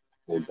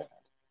and bad.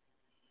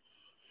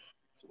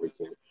 So we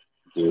can't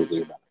do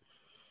anything about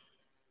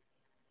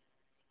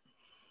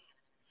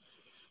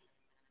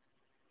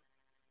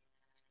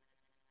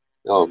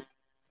it.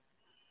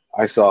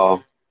 I saw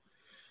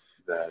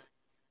that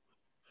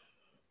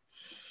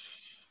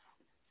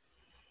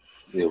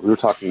we were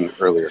talking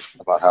earlier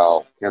about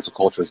how cancel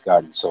culture has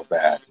gotten so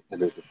bad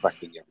and is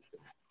affecting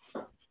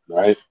everything,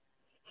 right?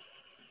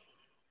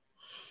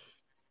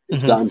 It's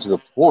Mm-hmm. gotten to the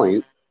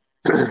point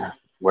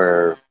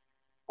where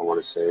I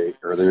want to say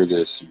earlier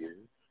this year,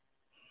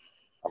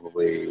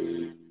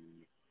 probably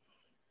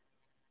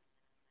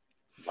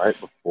right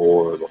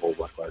before the whole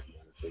Black Lives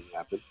Matter thing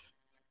happened,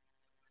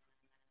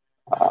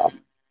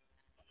 um,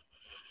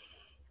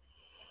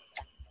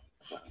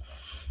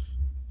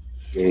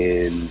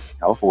 in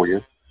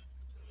California,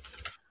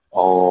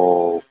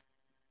 all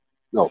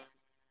no,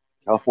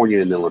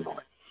 California and Illinois.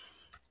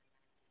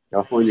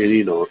 California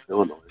and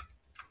Illinois,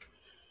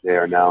 they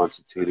are now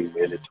instituting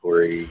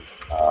mandatory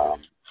uh,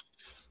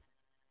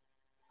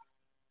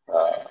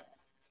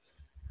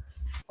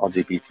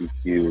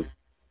 LGBTQ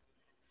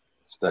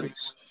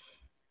studies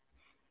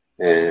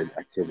and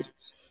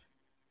activities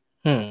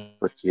Hmm.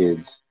 for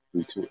kids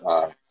between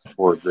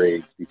 4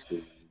 grades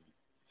between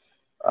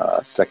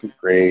second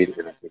grade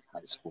and I think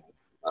high school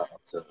up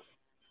to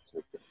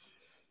 10th grade.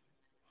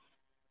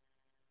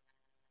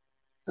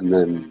 And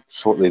then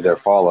shortly there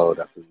followed,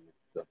 after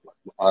the Black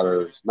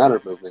Lives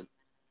Matter movement,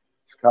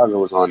 Chicago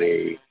was on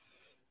a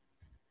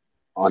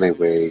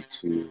way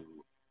to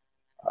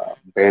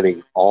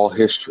banning all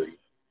history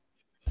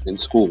in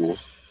schools.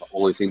 The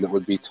only thing that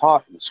would be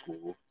taught in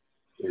school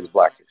is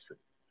Black history.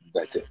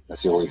 That's it.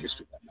 That's the only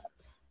history that matters.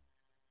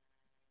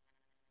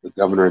 The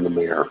governor and the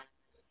mayor,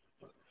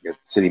 the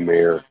city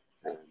mayor,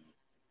 and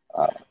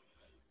uh,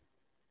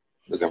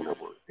 the governor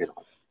were in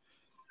on it.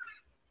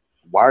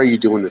 Why are you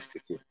doing this to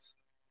kids?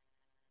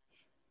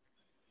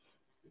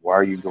 Why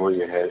are you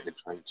going ahead and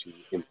trying to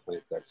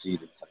implant that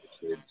seed inside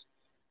the kids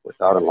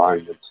without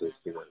allowing them to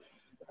figure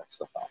that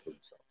stuff out for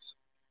themselves?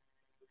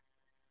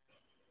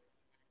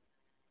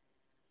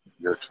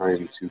 You're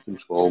trying to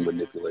control,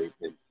 manipulate,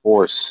 and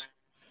force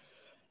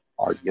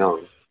our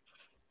young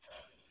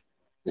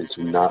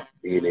into not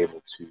being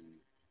able to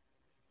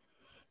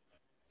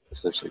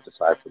essentially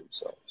decide for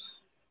themselves,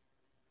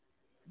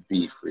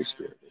 be free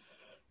spirited.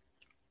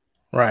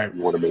 Right.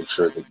 You want to make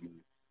sure that you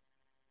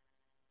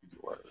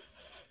are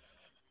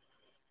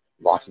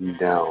locking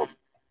down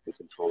and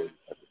controlling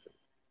everything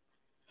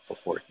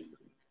before it can even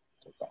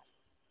take off.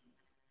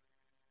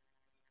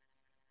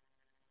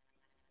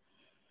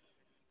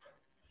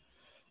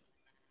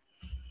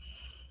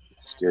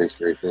 It's a scary,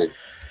 scary thing.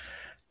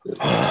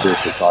 I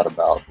seriously thought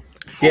about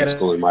Yeah.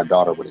 homeschooling my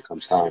daughter when it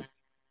comes time.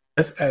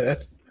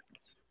 That's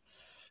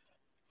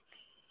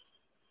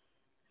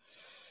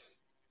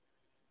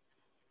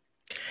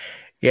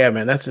yeah,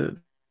 man. That's a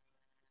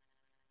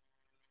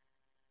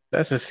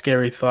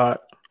scary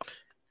thought.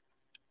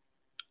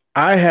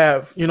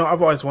 I've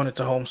always wanted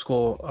to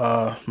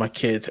homeschool my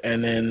kids,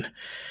 and then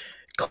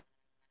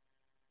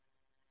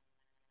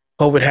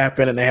COVID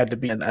happened, and they had to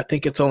be. And I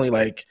think it's only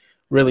like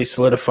really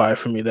solidified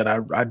for me that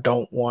I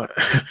don't want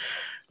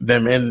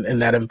them in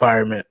that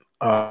environment.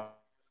 Uh,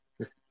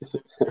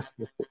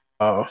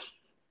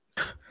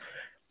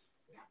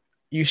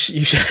 you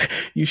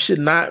you should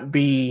not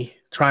be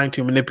trying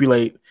to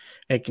manipulate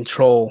and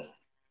control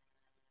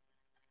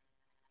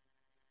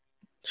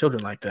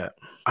children like that.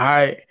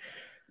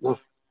 No,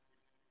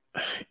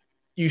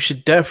 You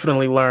should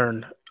definitely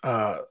learn,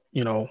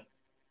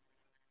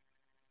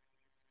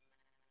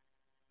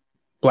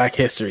 Black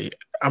history.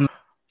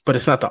 But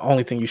it's not the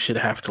only thing you should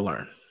have to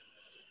learn.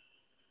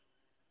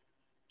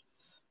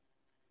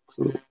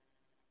 true.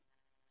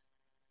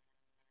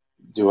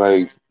 Do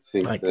I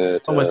think Like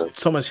that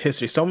so much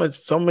history,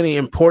 so many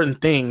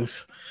important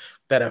things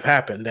that have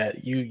happened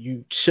that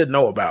you should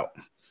know about,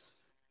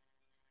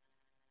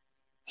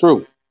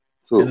 true,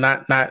 true? and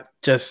not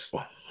just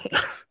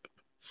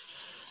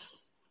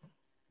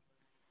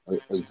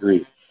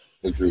Agree,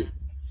 agree.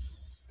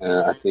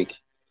 And I think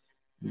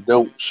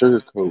don't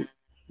sugarcoat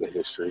the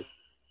history.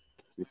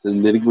 It's the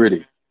nitty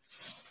gritty.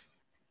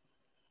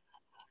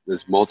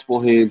 There's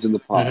multiple hands in the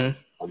pot. Mhm.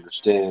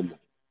 Understand that.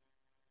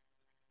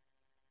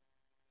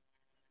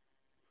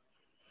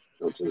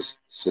 Don't just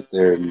sit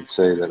there and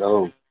say that,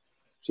 oh,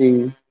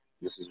 gee,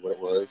 this is what it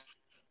was.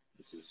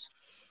 This is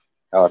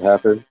how it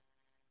happened.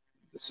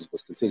 This is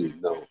what's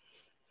continued. No,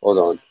 hold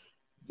on.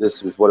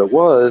 This is what it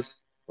was,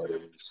 but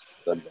it was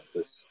done by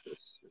this.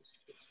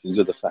 These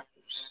are the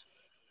factors.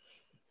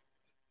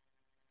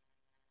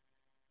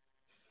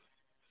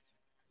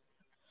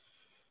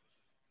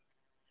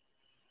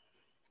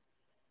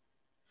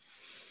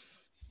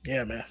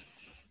 Yeah, man.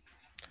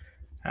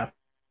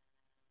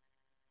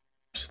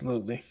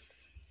 Absolutely.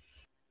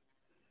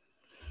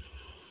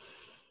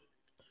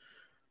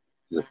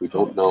 If we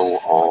don't know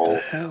What the all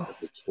hell?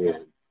 that we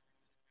can,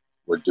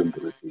 we're doomed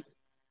to repeat it.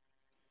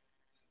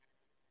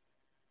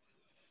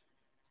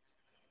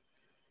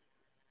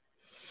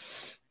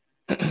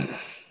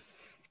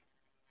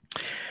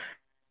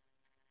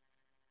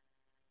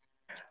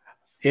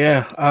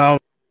 Yeah.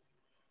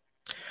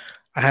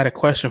 I had a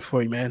question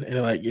for you, man,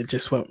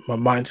 and my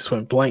mind just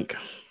went blank.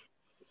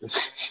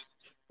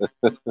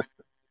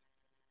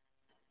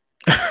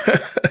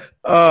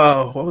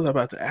 Oh, what was I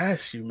about to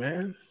ask you,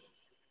 man?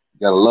 You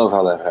gotta love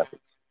how that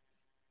happens.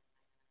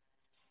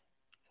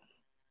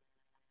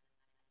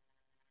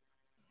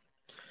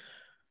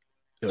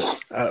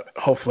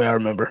 Hopefully, I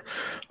remember.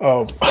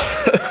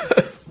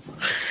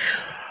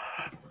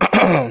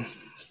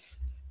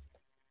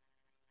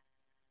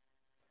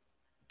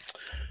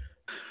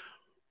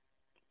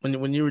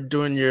 When you were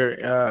doing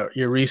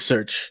your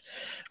research,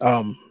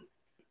 um,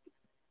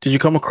 did you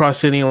come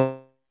across any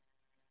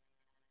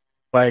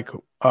like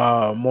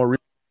more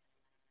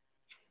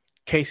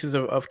cases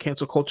of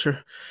cancel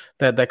culture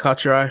that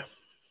caught your eye?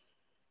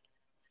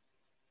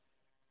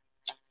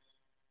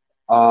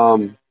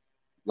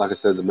 Like I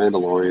said, The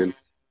Mandalorian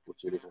with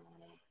Judy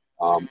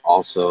Garland.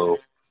 Also,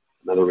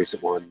 another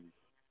recent one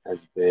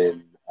has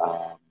been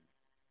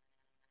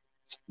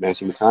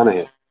Matthew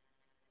McConaughey.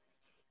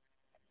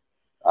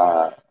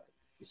 Uh,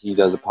 he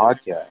does a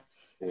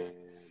podcast, and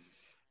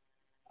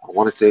I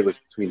want to say it was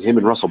between him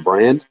and Russell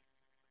Brand,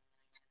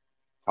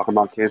 talking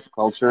about cancel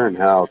culture and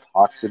how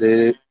toxic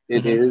it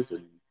Mm-hmm. is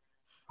and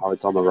how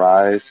it's on the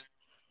rise.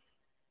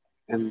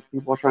 And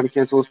people are trying to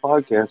cancel his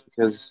podcast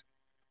because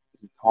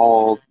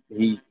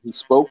he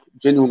spoke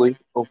genuinely,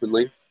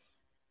 openly,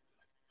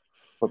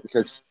 but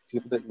because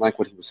people didn't like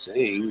what he was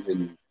saying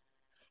and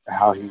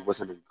how he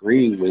wasn't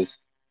agreeing with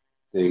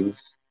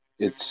things,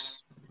 it's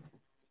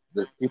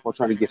the people are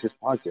trying to get his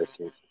podcast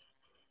canceled.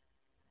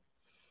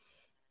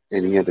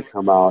 And he had to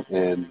come out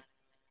and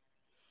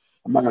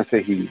I'm not gonna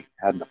say he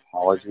had an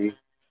apology,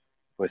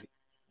 but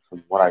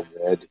from what I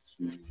read,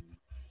 he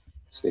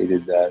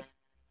stated that,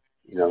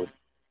 you know,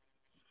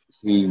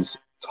 he's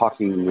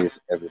talking with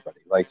everybody.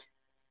 Like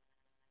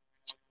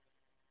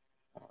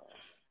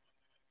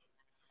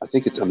I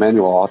think it's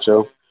Emmanuel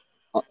Acho,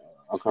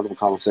 Uncomfortable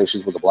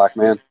Conversations with a Black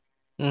Man.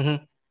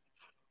 Mm-hmm.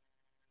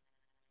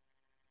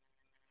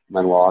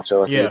 Emmanuel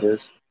Acho, I think Yeah. it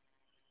is.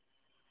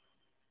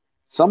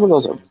 Some of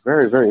those are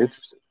very, very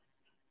interesting.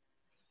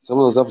 Some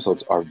of those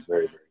episodes are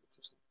very, very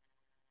interesting.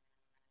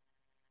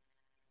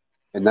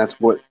 And that's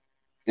what,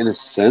 in a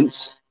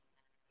sense,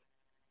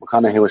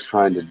 McConaughey was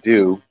trying to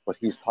do, but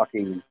he's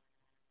talking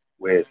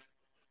with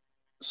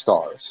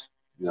stars,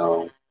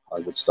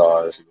 Hollywood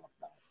stars and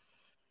whatnot.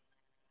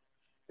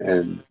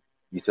 And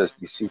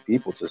you see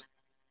people just,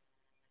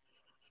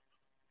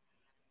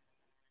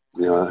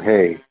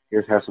 hey,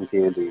 here's have some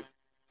candy,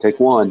 take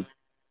one.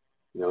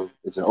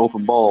 It's an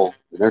open bowl,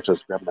 and they're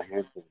just grabbing a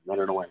handful and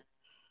running away.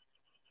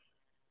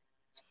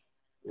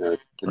 The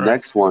Right.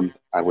 next one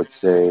I would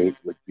say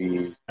would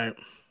be Right.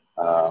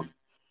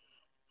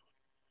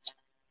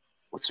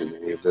 what's her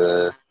name?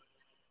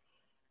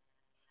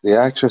 The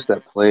actress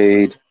that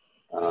played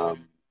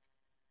um,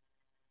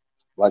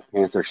 Black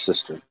Panther's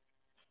sister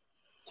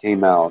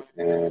came out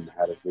and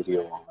had a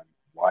video on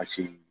why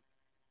she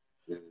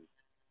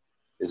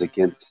is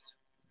against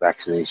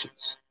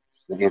vaccinations.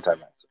 She's an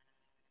anti-vaxxer,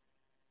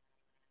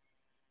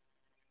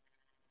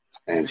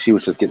 and she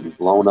was just getting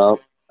blown up.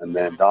 And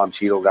then Don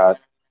Cheadle got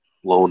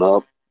blown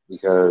up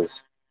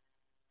because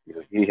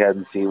he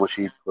hadn't seen what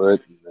she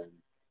put, and then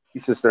he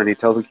sits there and he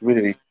tells the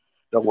community,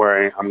 "Don't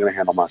worry, I'm going to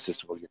handle my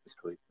sister. We'll get this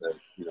we'll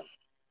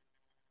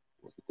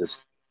get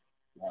this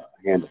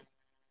handled.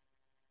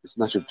 It's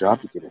not your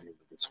job to get it handled.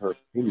 It's her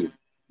opinion.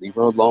 Leave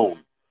her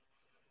alone.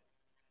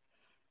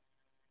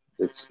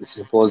 It's as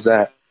simple as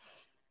that."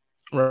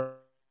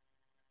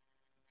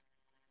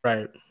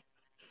 Right.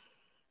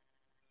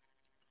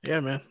 Yeah,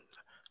 man.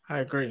 I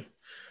agree.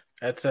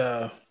 That's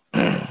yeah,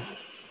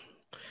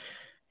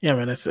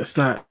 man. It's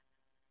not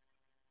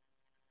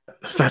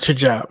your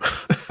job.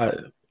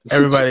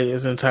 Everybody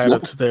is No,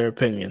 entitled to their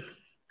opinion.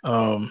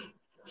 Um,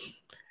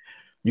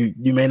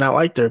 you may not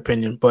like their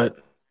opinion, but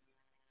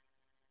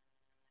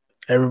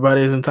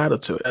everybody is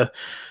entitled to it.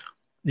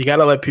 You got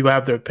to let people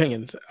have their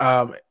opinions.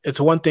 It's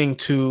one thing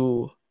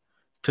to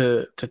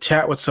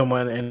chat with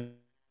someone and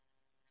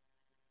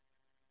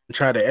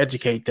try to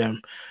educate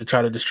them, to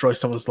try to destroy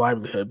someone's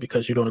livelihood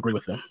because you don't agree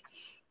with them.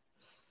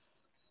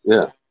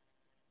 yeah,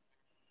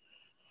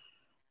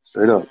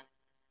 straight up.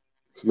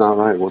 It's not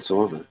right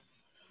whatsoever.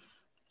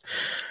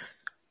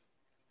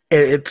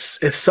 It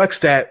sucks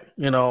that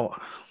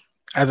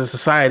as a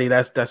society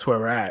that's where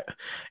we're at,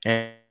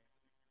 and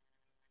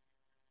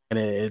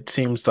it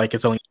seems like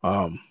it's only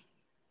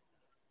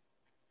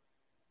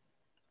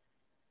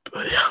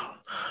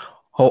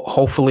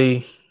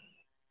hopefully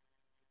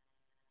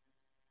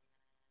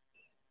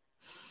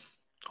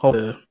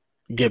to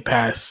get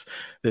past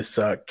this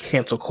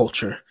cancel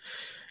culture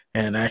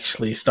and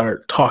actually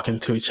start talking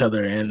to each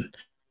other and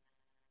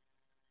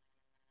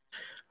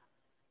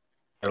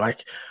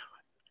like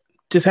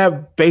just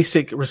have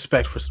basic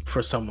respect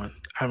for someone.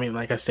 I mean,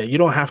 like I said, you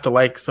don't have to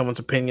like someone's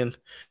opinion.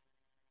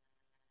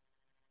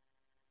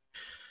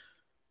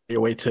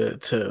 Your way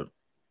to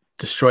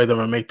destroy them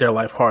or make their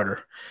life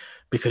harder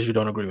because you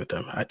don't agree with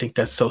them. I think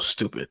that's so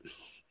stupid.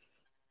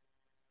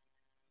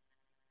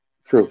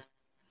 True.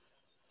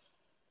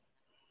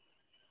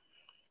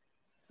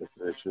 That's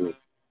very true.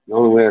 The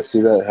only way I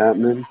see that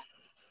happening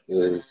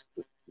is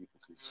if people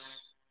can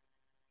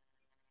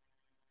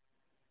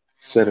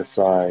set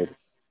aside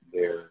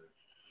their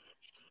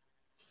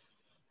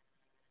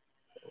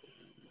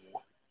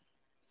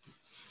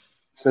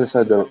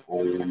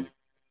own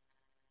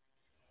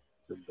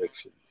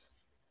convictions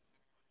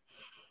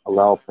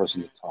allow a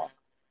person to talk,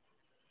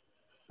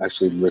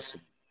 actually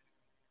listen,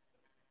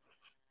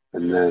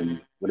 and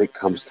then when it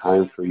comes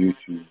time for you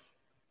to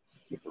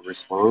give a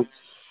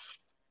response,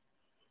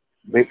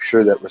 make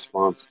sure that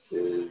response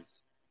is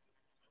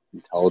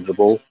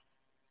intelligible,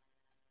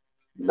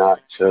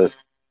 not just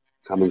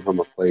coming from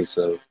a place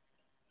of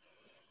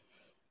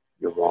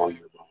you're wrong,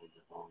 you're wrong,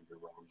 you're wrong, you're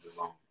wrong, you're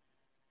wrong.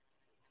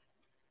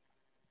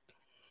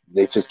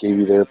 They just gave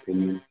you their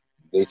opinion.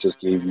 They just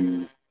gave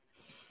you,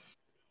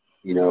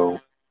 you know,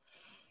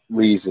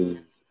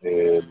 reasons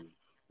and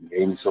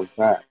maybe some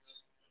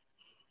facts.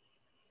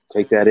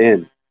 Take that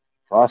in,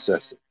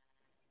 process it.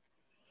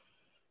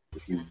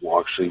 If you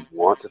actually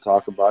want to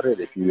talk about it,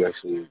 if you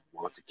actually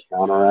want to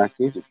counteract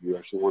it, if you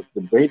actually want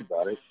to debate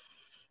about it,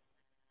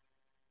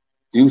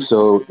 do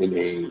so in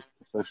a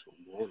professional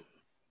manner,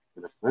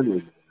 in a friendly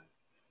manner,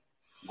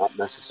 not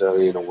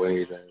necessarily in a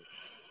way that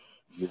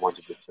you want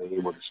to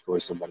defame or destroy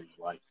somebody's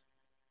life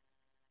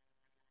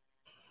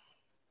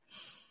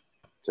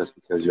just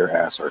because your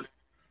ass hurt.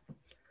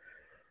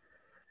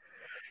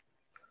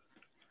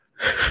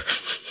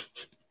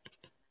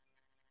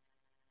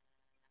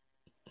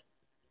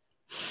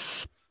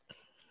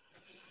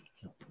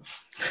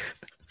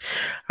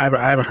 I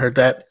haven't heard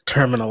that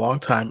term in a long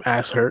time.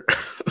 Ass hurt.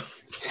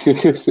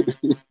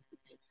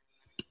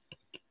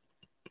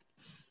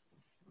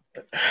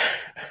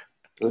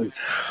 Nice.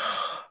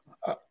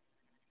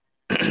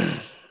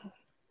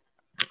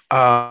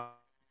 I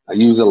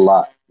use it a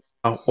lot.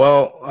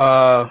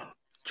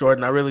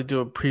 Jordan, I really do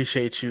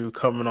appreciate you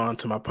coming on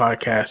to my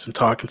podcast and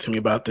talking to me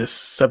about this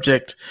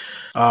subject.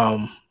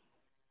 And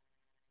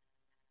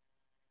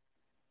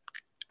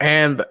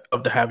I'd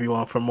love to have you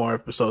on for more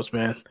episodes,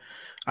 man.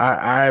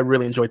 I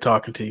really enjoy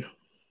talking to you.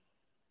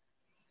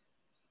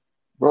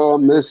 Bro, I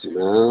miss you,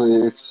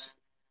 man.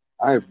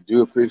 I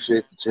do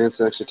appreciate the chance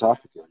to actually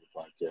talk with you on the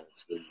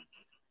podcast. And,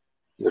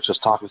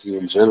 just talking to you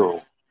in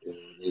general.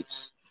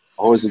 It's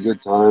always a good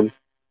time.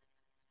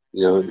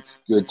 It's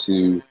good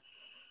to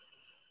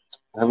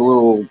have a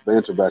little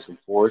banter back and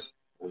forth.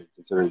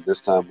 Considering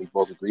this time we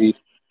both agreed,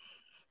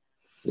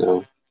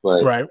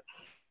 but right.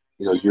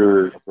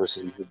 You're a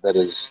person that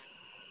is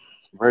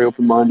very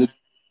open-minded.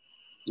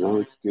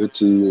 It's good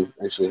to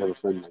actually have a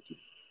friend like you.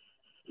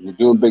 And you're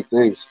doing big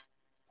things.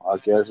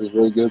 Podcast is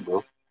really good,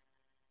 bro.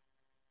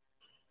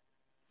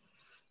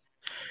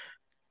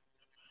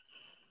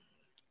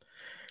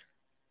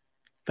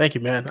 Thank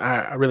you, man.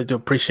 I really do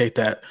appreciate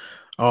that.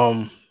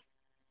 Yeah,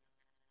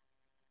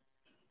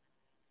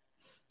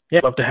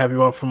 I'd love to have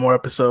you on for more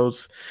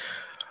episodes.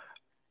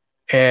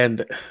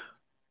 And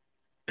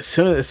as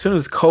soon as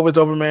COVID's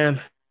over,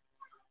 man,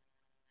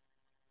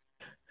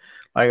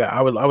 like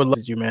I would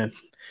love you, man,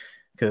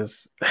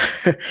 because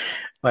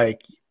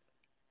like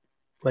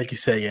you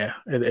said, yeah,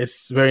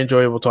 it's very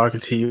enjoyable talking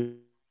to you,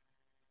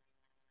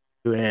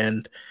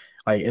 and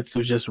like it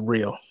was just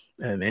real,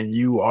 and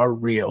you are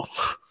real.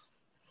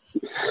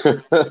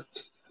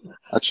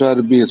 I try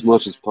to be as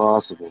much as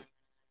possible.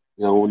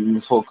 When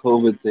this whole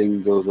COVID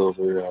thing goes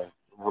over,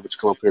 how much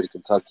come up here to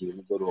Kentucky and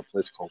we go to a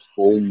place called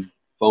Foam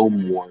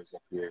Wars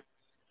up here.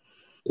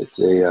 It's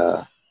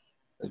a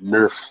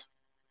Nerf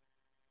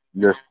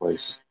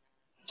place.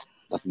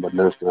 Nothing but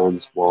Nerf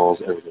guns,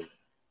 walls, everything.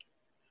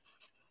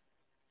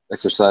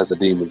 Exercise the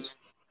demons.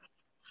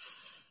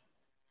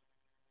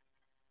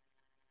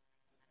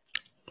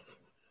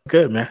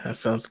 Good, man. That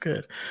sounds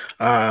good.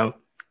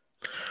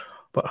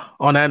 But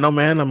on that note,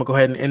 man, I'm gonna go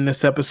ahead and end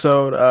this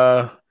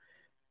episode.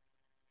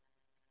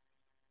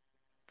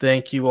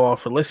 Thank you all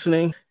for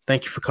listening.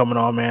 Thank you for coming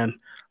on, man.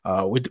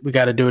 We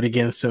got to do it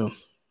again soon.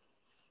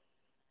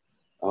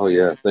 Oh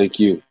yeah, thank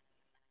you.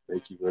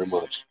 Thank you very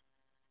much.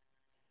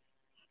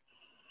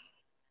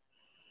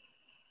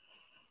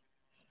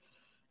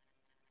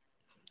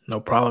 No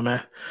problem,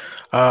 man.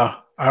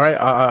 All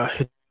right.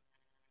 Hit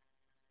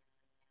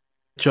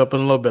you up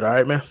in a little bit. All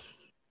right, man.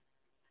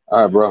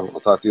 All right, bro. I'll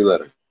talk to you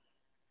later.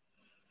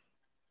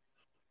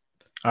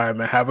 All right,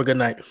 man. Have a good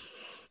night.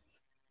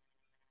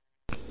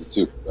 You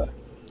too. Bye.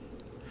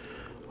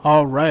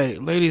 All right,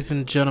 ladies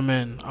and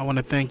gentlemen, I want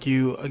to thank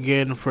you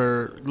again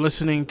for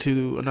listening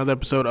to another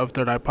episode of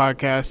Third Eye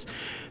Podcast.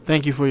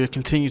 Thank you for your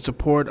continued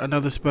support.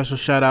 Another special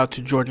shout out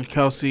to Jordan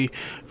Kelsey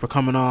for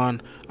coming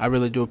on. I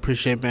really do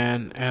appreciate,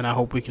 man, and I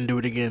hope we can do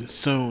it again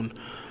soon.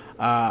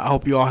 I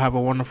hope you all have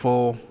a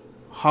wonderful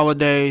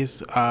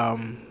holidays. By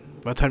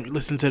the time you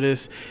listen to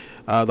this,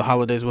 the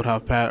holidays will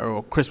have passed,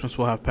 or Christmas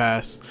will have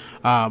passed.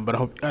 But I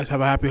hope you guys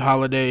have a happy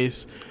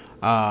holidays.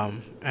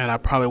 And I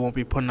probably won't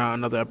be putting out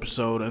another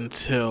episode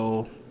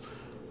until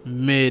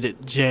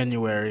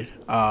mid-January.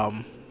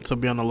 So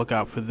be on the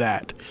lookout for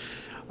that.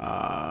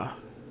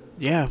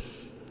 Yeah.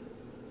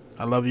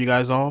 I love you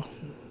guys all.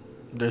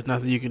 There's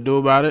nothing you can do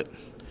about it.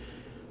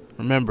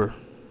 Remember,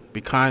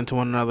 be kind to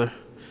one another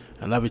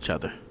and love each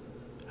other.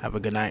 Have a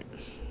good night.